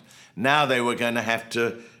ground. Now they were going to have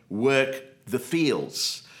to work the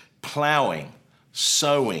fields, plowing,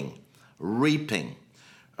 sowing, reaping.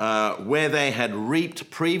 Where they had reaped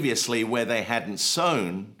previously, where they hadn't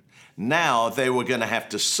sown, now they were going to have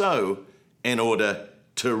to sow in order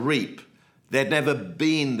to reap. They'd never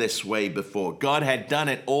been this way before. God had done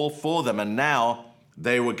it all for them, and now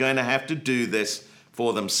they were going to have to do this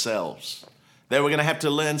for themselves. They were going to have to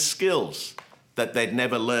learn skills that they'd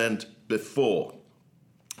never learned before.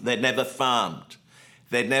 They'd never farmed.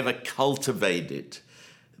 They'd never cultivated.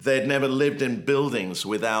 They'd never lived in buildings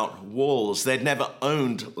without walls. They'd never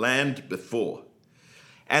owned land before.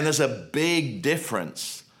 And there's a big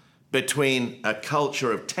difference between a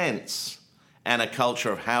culture of tents and a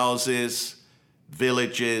culture of houses,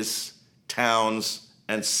 villages, towns,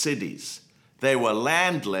 and cities. They were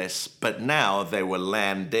landless, but now they were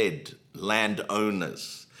landed,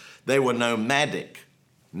 landowners. They were nomadic.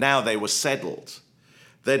 Now they were settled.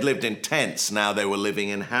 They'd lived in tents. Now they were living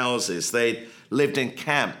in houses. They'd lived in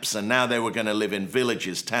camps, and now they were going to live in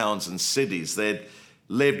villages, towns, and cities. They'd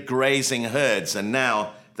lived grazing herds, and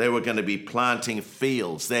now they were going to be planting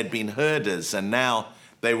fields. They'd been herders, and now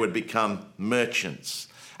they would become merchants.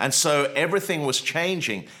 And so everything was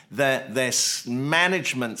changing. Their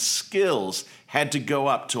management skills had to go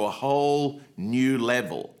up to a whole new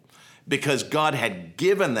level because God had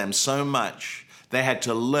given them so much. They had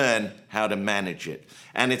to learn how to manage it.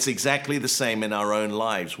 And it's exactly the same in our own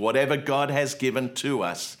lives. Whatever God has given to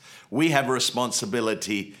us, we have a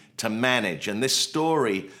responsibility to manage. And this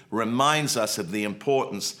story reminds us of the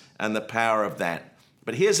importance and the power of that.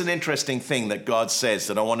 But here's an interesting thing that God says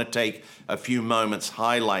that I want to take a few moments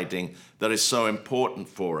highlighting that is so important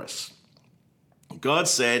for us. God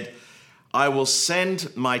said, I will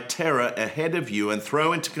send my terror ahead of you and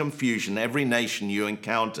throw into confusion every nation you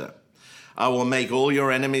encounter. I will make all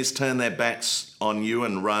your enemies turn their backs on you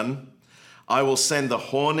and run. I will send the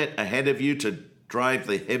hornet ahead of you to drive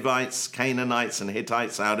the Hivites, Canaanites, and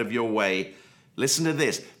Hittites out of your way. Listen to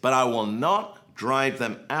this, but I will not drive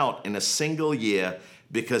them out in a single year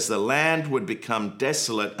because the land would become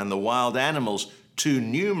desolate and the wild animals too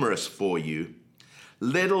numerous for you.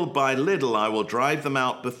 Little by little I will drive them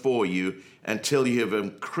out before you until you have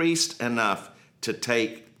increased enough to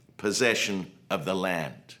take possession of the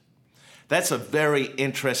land. That's a very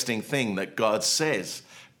interesting thing that God says.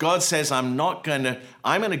 God says, I'm going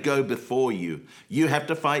to go before you. You have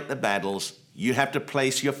to fight the battles. You have to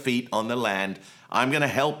place your feet on the land. I'm going to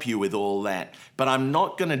help you with all that, but I'm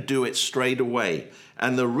not going to do it straight away.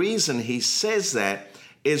 And the reason he says that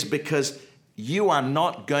is because you are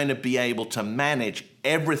not going to be able to manage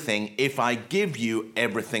everything if I give you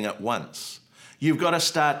everything at once. You've got to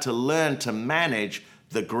start to learn to manage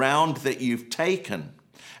the ground that you've taken.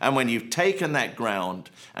 And when you've taken that ground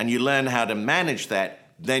and you learn how to manage that,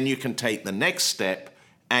 then you can take the next step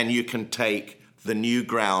and you can take the new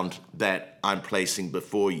ground that I'm placing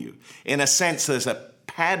before you. In a sense, there's a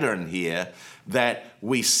pattern here that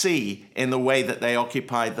we see in the way that they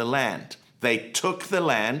occupied the land. They took the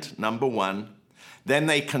land, number one, then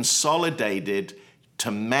they consolidated to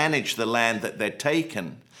manage the land that they'd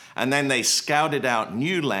taken, and then they scouted out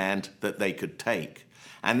new land that they could take.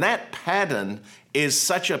 And that pattern is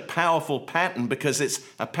such a powerful pattern because it's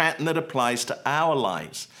a pattern that applies to our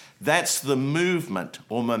lives. That's the movement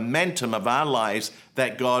or momentum of our lives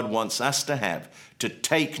that God wants us to have, to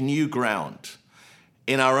take new ground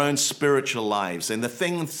in our own spiritual lives, in the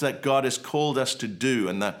things that God has called us to do,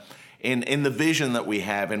 and in the vision that we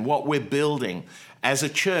have, and what we're building as a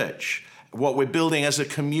church, what we're building as a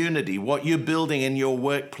community, what you're building in your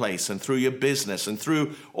workplace and through your business and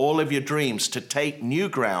through all of your dreams to take new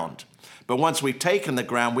ground. But once we've taken the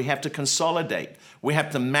ground, we have to consolidate. We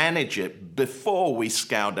have to manage it before we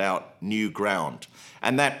scout out new ground.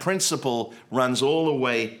 And that principle runs all the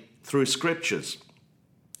way through scriptures.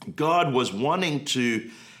 God was wanting to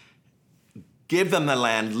give them the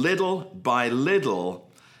land little by little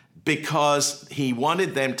because he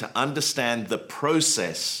wanted them to understand the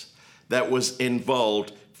process that was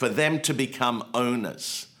involved for them to become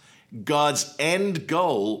owners. God's end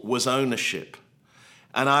goal was ownership.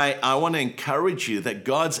 And I want to encourage you that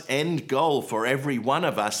God's end goal for every one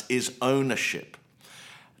of us is ownership.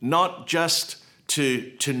 Not just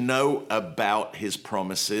to know about his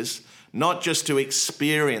promises, not just to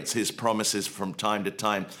experience his promises from time to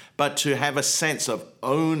time, but to have a sense of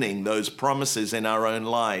owning those promises in our own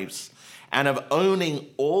lives and of owning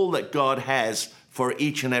all that God has for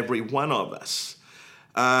each and every one of us.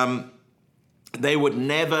 They would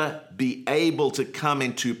never be able to come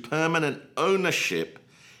into permanent ownership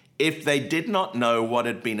if they did not know what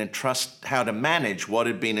had been how to manage what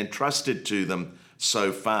had been entrusted to them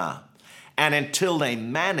so far. And until they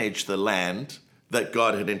managed the land that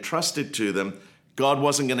God had entrusted to them, God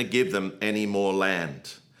wasn't going to give them any more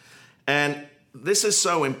land. And this is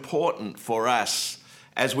so important for us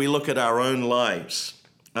as we look at our own lives.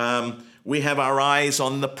 We have our eyes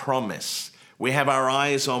on the promise. We have our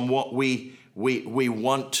eyes on what we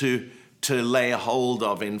want to lay a hold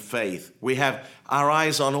of in faith. We have our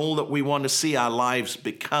eyes on all that we want to see our lives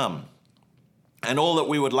become, and all that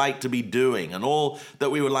we would like to be doing, and all that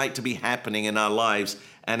we would like to be happening in our lives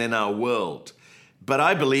and in our world. But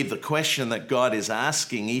I believe the question that God is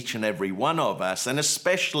asking each and every one of us, and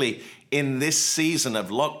especially in this season of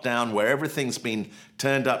lockdown where everything's been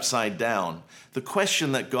turned upside down, the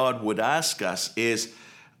question that God would ask us is,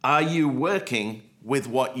 are you working with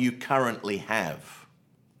what you currently have?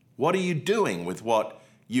 What are you doing with what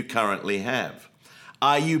you currently have?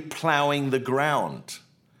 Are you plowing the ground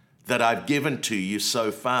that I've given to you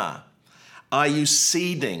so far? Are you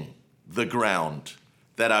seeding the ground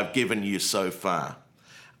that I've given you so far?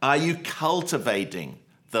 Are you cultivating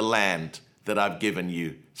the land that I've given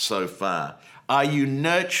you so far? Are you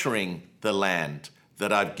nurturing the land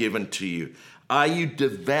that I've given to you? Are you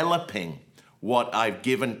developing what I've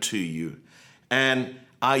given to you? And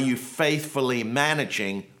are you faithfully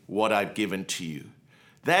managing what I've given to you?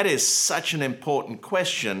 That is such an important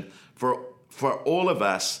question for all of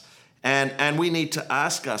us. And we need to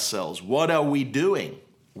ask ourselves, what are we doing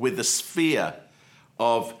with the sphere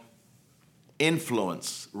of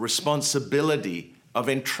influence, responsibility, of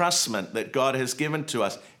entrustment that God has given to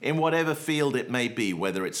us in whatever field it may be,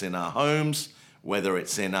 whether it's in our homes, whether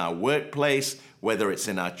it's in our workplace, whether it's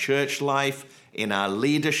in our church life, in our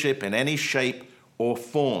leadership, in any shape or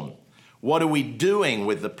form. What are we doing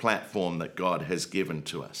with the platform that God has given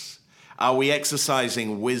to us? Are we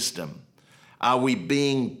exercising wisdom? Are we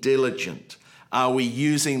being diligent? Are we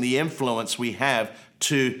using the influence we have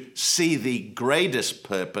to see the greatest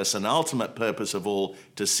purpose and ultimate purpose of all,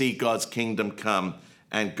 to see God's kingdom come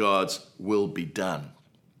and God's will be done?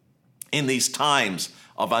 In these times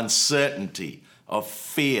of uncertainty, of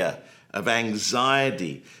fear, of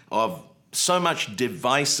anxiety, of so much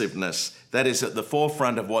divisiveness that is at the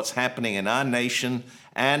forefront of what's happening in our nation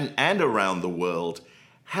and around the world,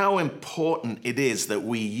 how important it is that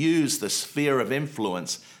we use the sphere of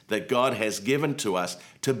influence that God has given to us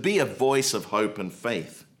to be a voice of hope and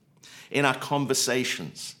faith in our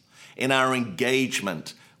conversations, in our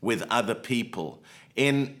engagement with other people,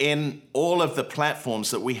 in all of the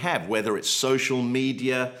platforms that we have, whether it's social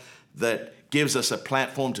media that gives us a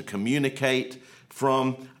platform to communicate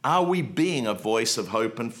from. Are we being a voice of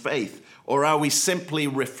hope and faith, or are we simply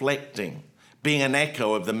reflecting, being an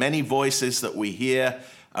echo of the many voices that we hear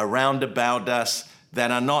around about us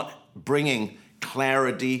that are not bringing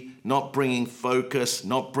clarity, not bringing focus,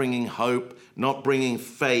 not bringing hope, not bringing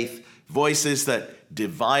faith, voices that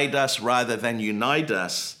divide us rather than unite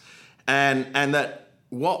us, and that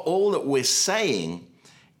all that we're saying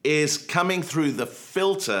is coming through the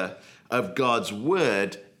filter of God's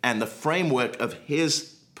word and the framework of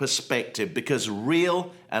his perspective, because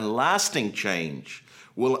real and lasting change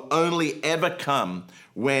will only ever come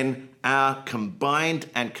when our combined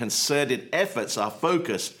and concerted efforts are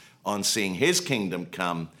focused on seeing his kingdom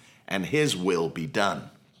come and his will be done.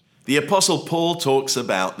 The Apostle Paul talks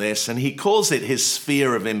about this, and he calls it his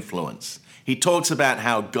sphere of influence. He talks about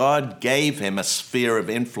how God gave him a sphere of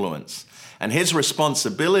influence, and his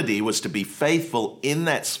responsibility was to be faithful in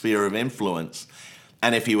that sphere of influence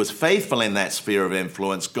And if he was faithful in that sphere of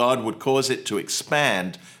influence, God would cause it to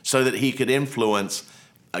expand so that he could influence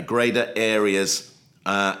greater areas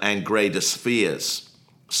and greater spheres.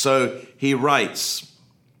 So he writes,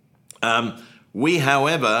 we,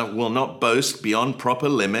 however, will not boast beyond proper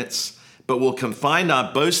limits, but will confine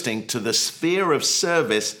our boasting to the sphere of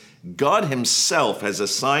service God himself has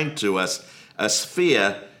assigned to us, a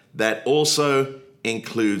sphere that also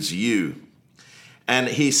includes you. And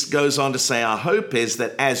he goes on to say, our hope is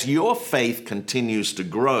that as your faith continues to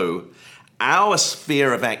grow, our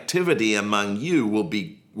sphere of activity among you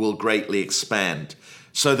will greatly expand,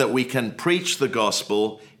 so that we can preach the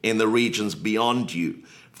gospel in the regions beyond you.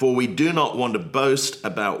 For we do not want to boast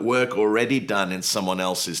about work already done in someone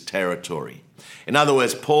else's territory. In other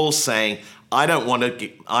words, Paul's saying,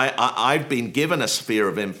 I've been given a sphere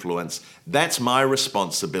of influence. That's my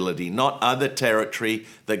responsibility, not other territory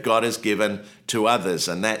that God has given to others,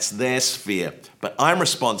 and that's their sphere. But I'm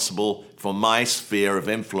responsible for my sphere of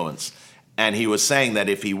influence. And he was saying that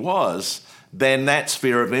if he was, then that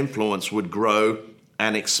sphere of influence would grow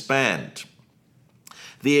and expand.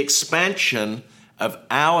 The expansion of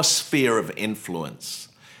our sphere of influence,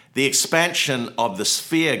 the expansion of the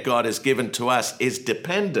sphere God has given to us, is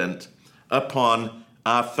dependent upon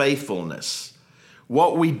our faithfulness.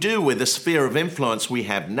 What we do with the sphere of influence we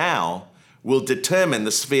have now will determine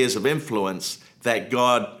the spheres of influence that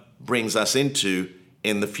God brings us into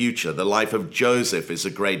in the future. The life of Joseph is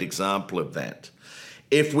a great example of that.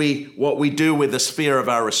 What we do with the sphere of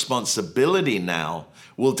our responsibility now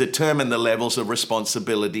will determine the levels of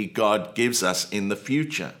responsibility God gives us in the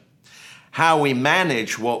future. How we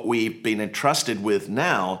manage what we've been entrusted with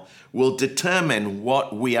now will determine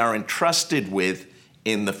what we are entrusted with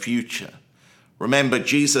in the future. Remember,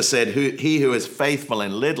 Jesus said, he who is faithful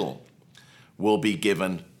in little will be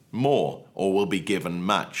given more, or will be given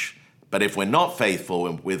much. But if we're not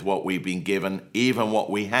faithful with what we've been given, even what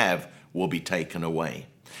we have will be taken away.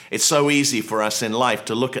 It's so easy for us in life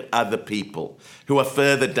to look at other people who are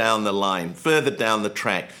further down the line, further down the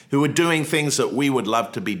track, who are doing things that we would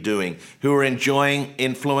love to be doing, who are enjoying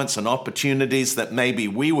influence and opportunities that maybe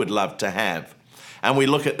we would love to have. And we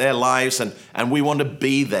look at their lives and we want to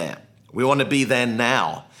be there. We want to be there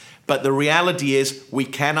now. But the reality is we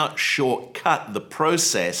cannot shortcut the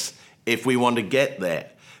process if we want to get there.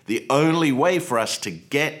 The only way for us to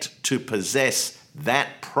get to possess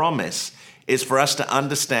that promise is for us to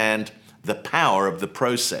understand the power of the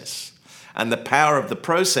process. And the power of the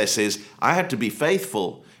process is I have to be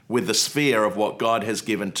faithful with the sphere of what God has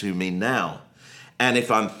given to me now. And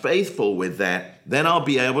if I'm faithful with that, then I'll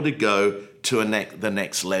be able to go to the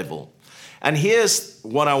next level. And here's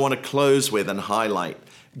what I want to close with and highlight.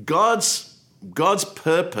 God's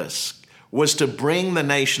purpose was to bring the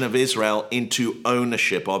nation of Israel into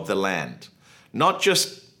ownership of the land. Not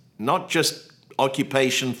just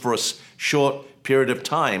occupation for a short period of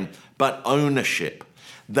time, but ownership.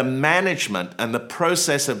 The management and the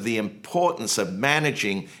process of the importance of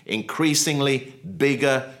managing increasingly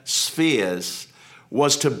bigger spheres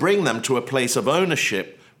was to bring them to a place of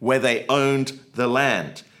ownership where they owned the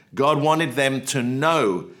land. God wanted them to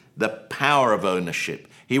know the power of ownership.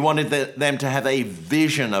 He wanted them to have a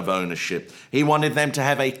vision of ownership. He wanted them to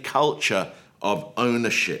have a culture of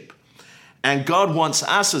ownership. And God wants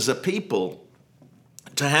us as a people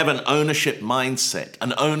to have an ownership mindset,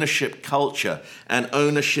 an ownership culture, an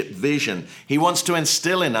ownership vision. He wants to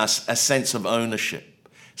instill in us a sense of ownership.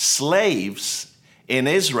 Slaves in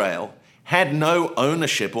Israel had no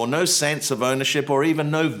ownership or no sense of ownership or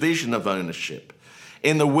even no vision of ownership.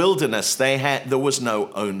 In the wilderness, there was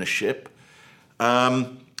no ownership.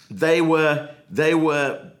 They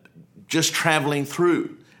were just traveling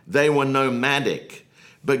through. They were nomadic.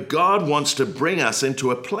 But God wants to bring us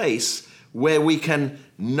into a place where we can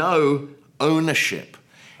know ownership.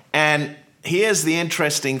 And here's the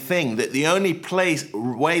interesting thing, that the only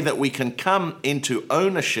way that we can come into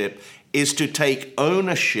ownership is to take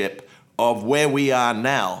ownership of where we are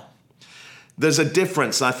now. There's a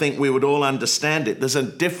difference, I think we would all understand it. There's a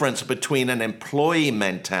difference between an employee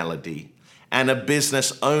mentality and a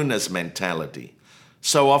business owner's mentality.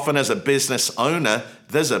 So often as a business owner,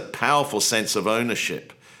 there's a powerful sense of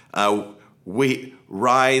ownership. We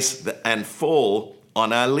rise and fall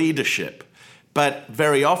on our leadership. But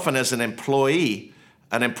very often as an employee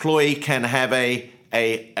can have a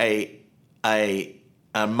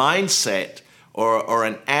mindset or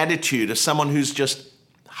an attitude of someone who's just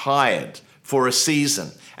hired for a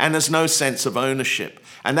season, and there's no sense of ownership.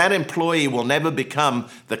 And that employee will never become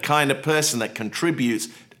the kind of person that contributes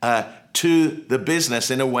to the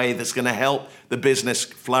business in a way that's going to help the business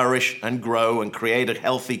flourish and grow and create a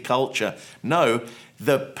healthy culture. No,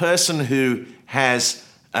 the person who has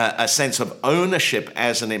a sense of ownership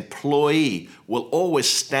as an employee will always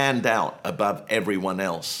stand out above everyone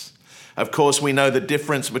else. Of course, we know the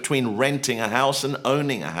difference between renting a house and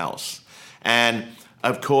owning a house. And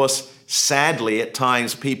of course, sadly, at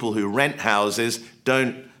times, people who rent houses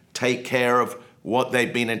don't take care of what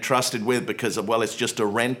they've been entrusted with because of, well, it's just a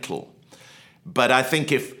rental. But I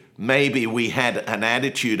think if maybe we had an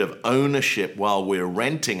attitude of ownership while we're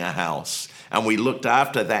renting a house and we looked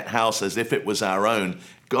after that house as if it was our own,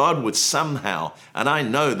 God would somehow, and I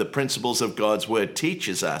know the principles of God's word teach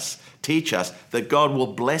us that God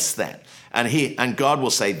will bless that. And God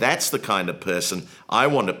will say, that's the kind of person I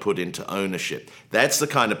want to put into ownership. That's the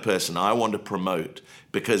kind of person I want to promote,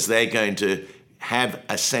 because they're going to have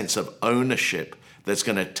a sense of ownership that's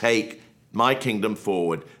going to take my kingdom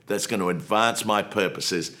forward, that's going to advance my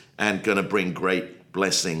purposes and going to bring great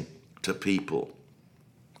blessing to people.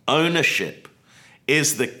 Ownership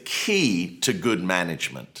is the key to good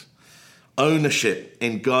management. Ownership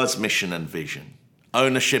in God's mission and vision.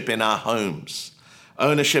 Ownership in our homes.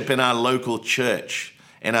 Ownership in our local church,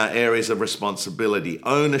 in our areas of responsibility.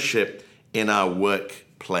 Ownership in our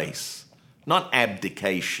workplace. Not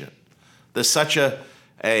abdication. There's such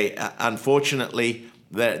unfortunately,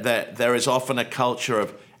 there is often a culture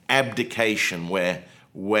of abdication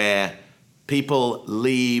where people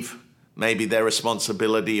leave maybe their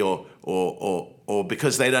responsibility or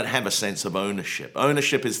because they don't have a sense of ownership.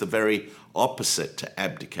 Ownership is the very opposite to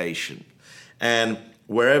abdication. And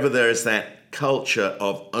wherever there is that culture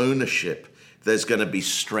of ownership, there's going to be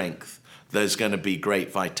strength. There's going to be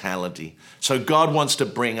great vitality. So God wants to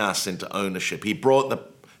bring us into ownership. He brought the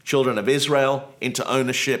children of Israel into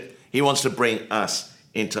ownership. He wants to bring us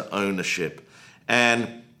into ownership.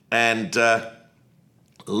 And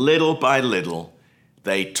little by little,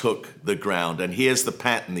 they took the ground. And here's the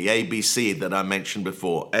pattern, the ABC that I mentioned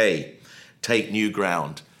before. A, take new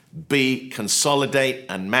ground. B, consolidate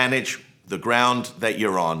and manage the ground that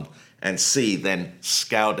you're on. And C, then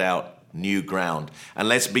scout out new ground. And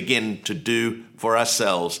let's begin to do for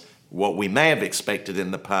ourselves what we may have expected in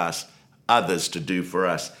the past others to do for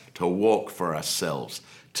us, to walk for ourselves,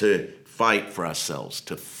 to fight for ourselves,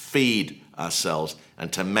 to feed ourselves,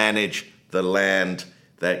 and to manage the land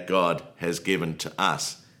that God has given to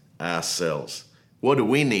us ourselves. What do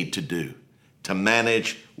we need to do to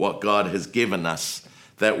manage what God has given us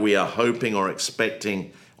that we are hoping or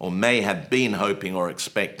expecting, or may have been hoping or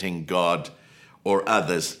expecting God or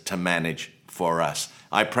others to manage for us?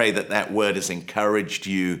 I pray that that word has encouraged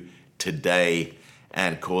you today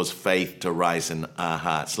and cause faith to rise in our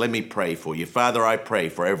hearts. Let me pray for you. Father, I pray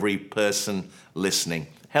for every person listening.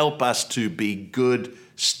 Help us to be good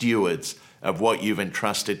stewards of what you've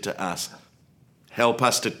entrusted to us. Help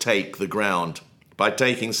us to take the ground by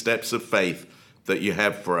taking steps of faith that you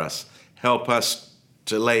have for us. Help us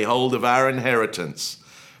to lay hold of our inheritance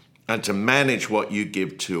and to manage what you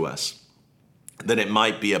give to us, that it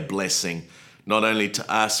might be a blessing not only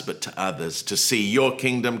to us but to others, to see your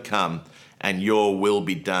kingdom come and your will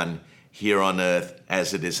be done here on earth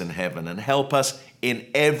as it is in heaven. And help us in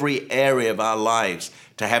every area of our lives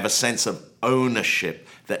to have a sense of ownership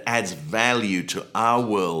that adds value to our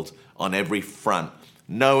world on every front,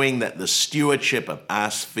 knowing that the stewardship of our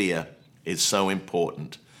sphere is so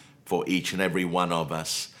important for each and every one of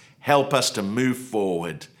us. Help us to move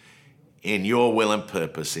forward in your will and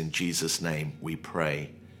purpose. In Jesus' name we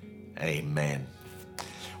pray. Amen.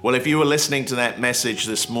 Well, if you were listening to that message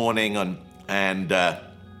this morning and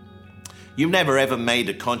you've never ever made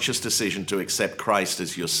a conscious decision to accept Christ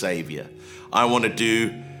as your Savior, I want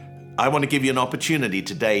to give you an opportunity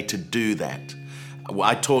today to do that.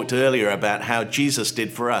 I talked earlier about how Jesus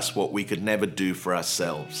did for us what we could never do for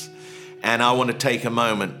ourselves. And I want to take a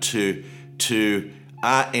moment to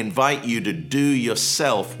invite you to do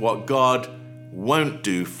yourself what God won't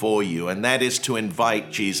do for you, and that is to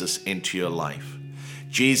invite Jesus into your life.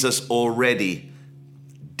 Jesus already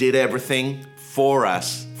did everything for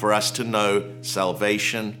us to know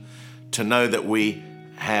salvation, to know that we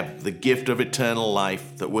have the gift of eternal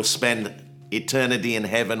life, that we'll spend eternity in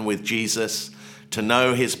heaven with Jesus, to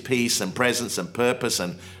know his peace and presence and purpose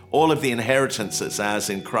and all of the inheritance that's ours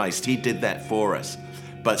in Christ. He did that for us.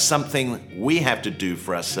 But something we have to do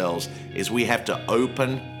for ourselves is we have to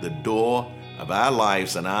open the door of our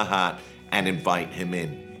lives and our heart and invite him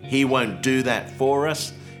in. He won't do that for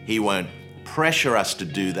us. He won't pressure us to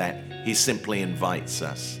do that. He simply invites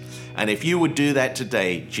us. And if you would do that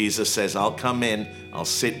today, Jesus says, I'll come in, I'll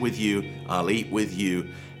sit with you, I'll eat with you,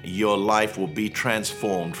 your life will be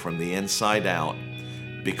transformed from the inside out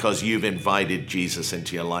because you've invited Jesus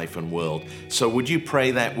into your life and world. So would you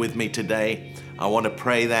pray that with me today? I want to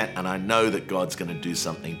pray that, and I know that God's going to do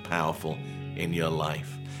something powerful in your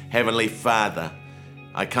life. Heavenly Father,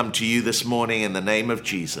 I come to you this morning in the name of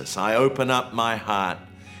Jesus. I open up my heart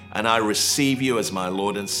and I receive you as my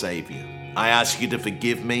Lord and Savior. I ask you to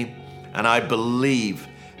forgive me, and I believe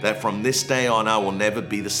that from this day on I will never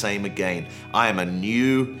be the same again. I am a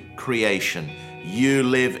new creation. You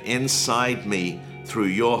live inside me through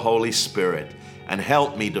your Holy Spirit, and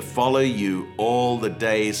help me to follow you all the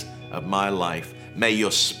days of my life. May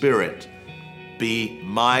your Spirit be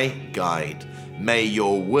my guide. May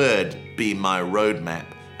your word be my roadmap,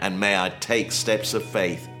 and may I take steps of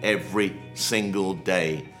faith every single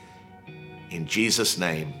day. In Jesus'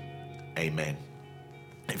 name, amen.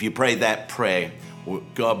 If you prayed that prayer,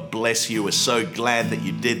 God bless you. We're so glad that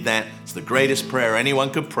you did that. It's the greatest prayer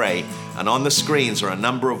anyone could pray. And on the screens are a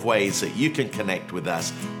number of ways that you can connect with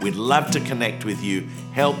us. We'd love to connect with you,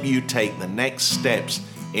 help you take the next steps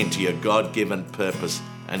into your God-given purpose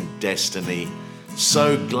and destiny.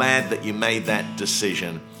 So glad that you made that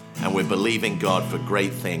decision. And we're believing God for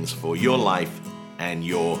great things for your life and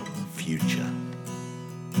your future.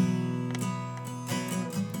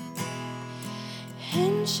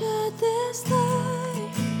 And should this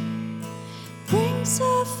life bring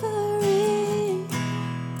suffering,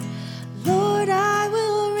 Lord, I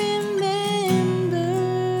will remember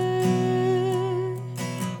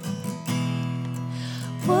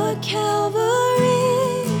what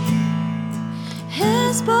Calvary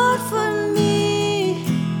has bought for me,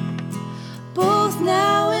 both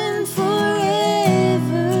now and forever.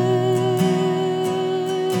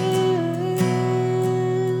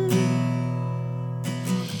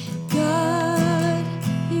 God,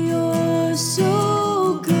 you're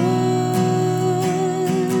so good.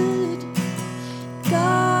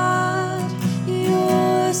 God,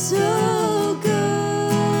 you're so good.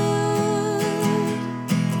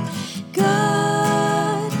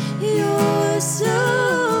 God, you're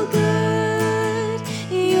so good.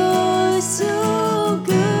 You're so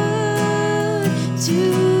good to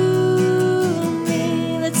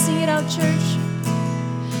me. Let's sing it out, church.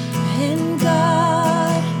 And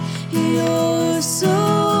God, you're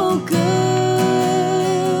so good.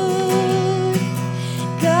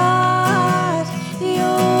 God,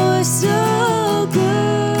 you're so good.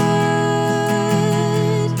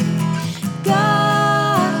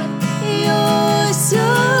 God, you're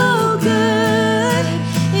so good.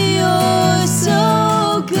 You're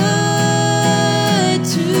so good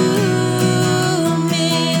to me.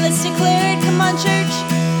 Let's declare it. Come on, church.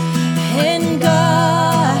 And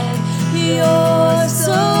God, you're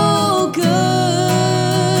so good.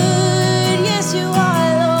 Yes, you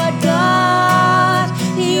are, Lord. God,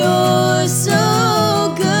 you're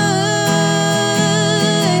so good.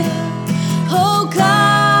 Oh,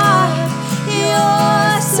 God,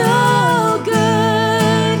 you're so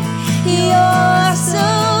good. You're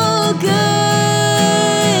so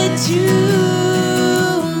good to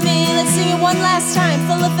me. Let's sing it one last time,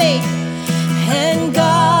 full of faith. And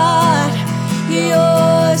God,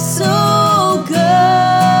 you're so good.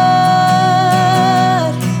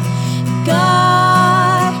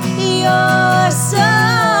 God, you're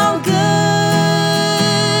so good.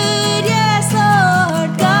 Yes,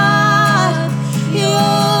 Lord. God,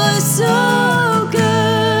 you're so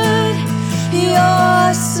good.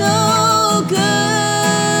 You're so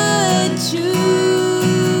good to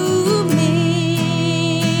me.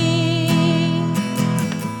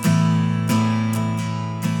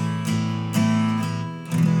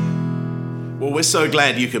 Well, we're so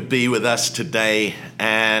glad you could be with us today.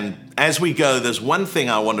 And as we go, there's one thing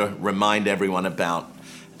I want to remind everyone about.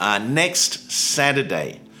 Next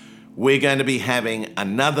Saturday, we're going to be having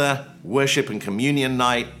another worship and communion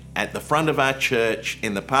night at the front of our church,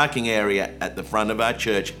 in the parking area at the front of our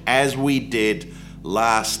church, as we did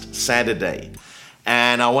last Saturday.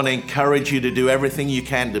 And I want to encourage you to do everything you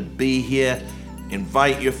can to be here.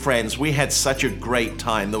 Invite your friends. We had such a great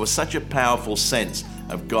time. There was such a powerful sense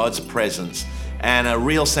of God's presence and a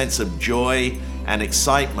real sense of joy and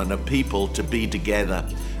excitement of people to be together.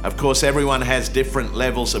 Of course, everyone has different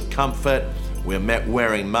levels of comfort. We're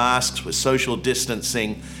wearing masks, we're social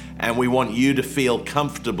distancing, and we want you to feel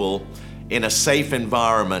comfortable in a safe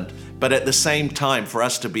environment. But at the same time, for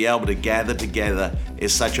us to be able to gather together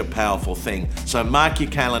is such a powerful thing. So mark your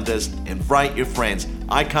calendars, invite your friends.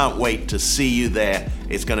 I can't wait to see you there.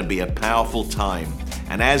 It's going to be a powerful time.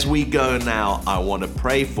 And as we go now, I want to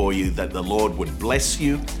pray for you that the Lord would bless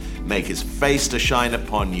you, make his face to shine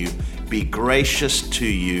upon you, be gracious to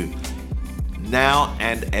you, now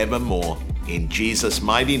and evermore. In Jesus'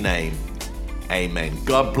 mighty name, amen.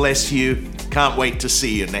 God bless you. Can't wait to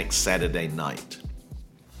see you next Saturday night.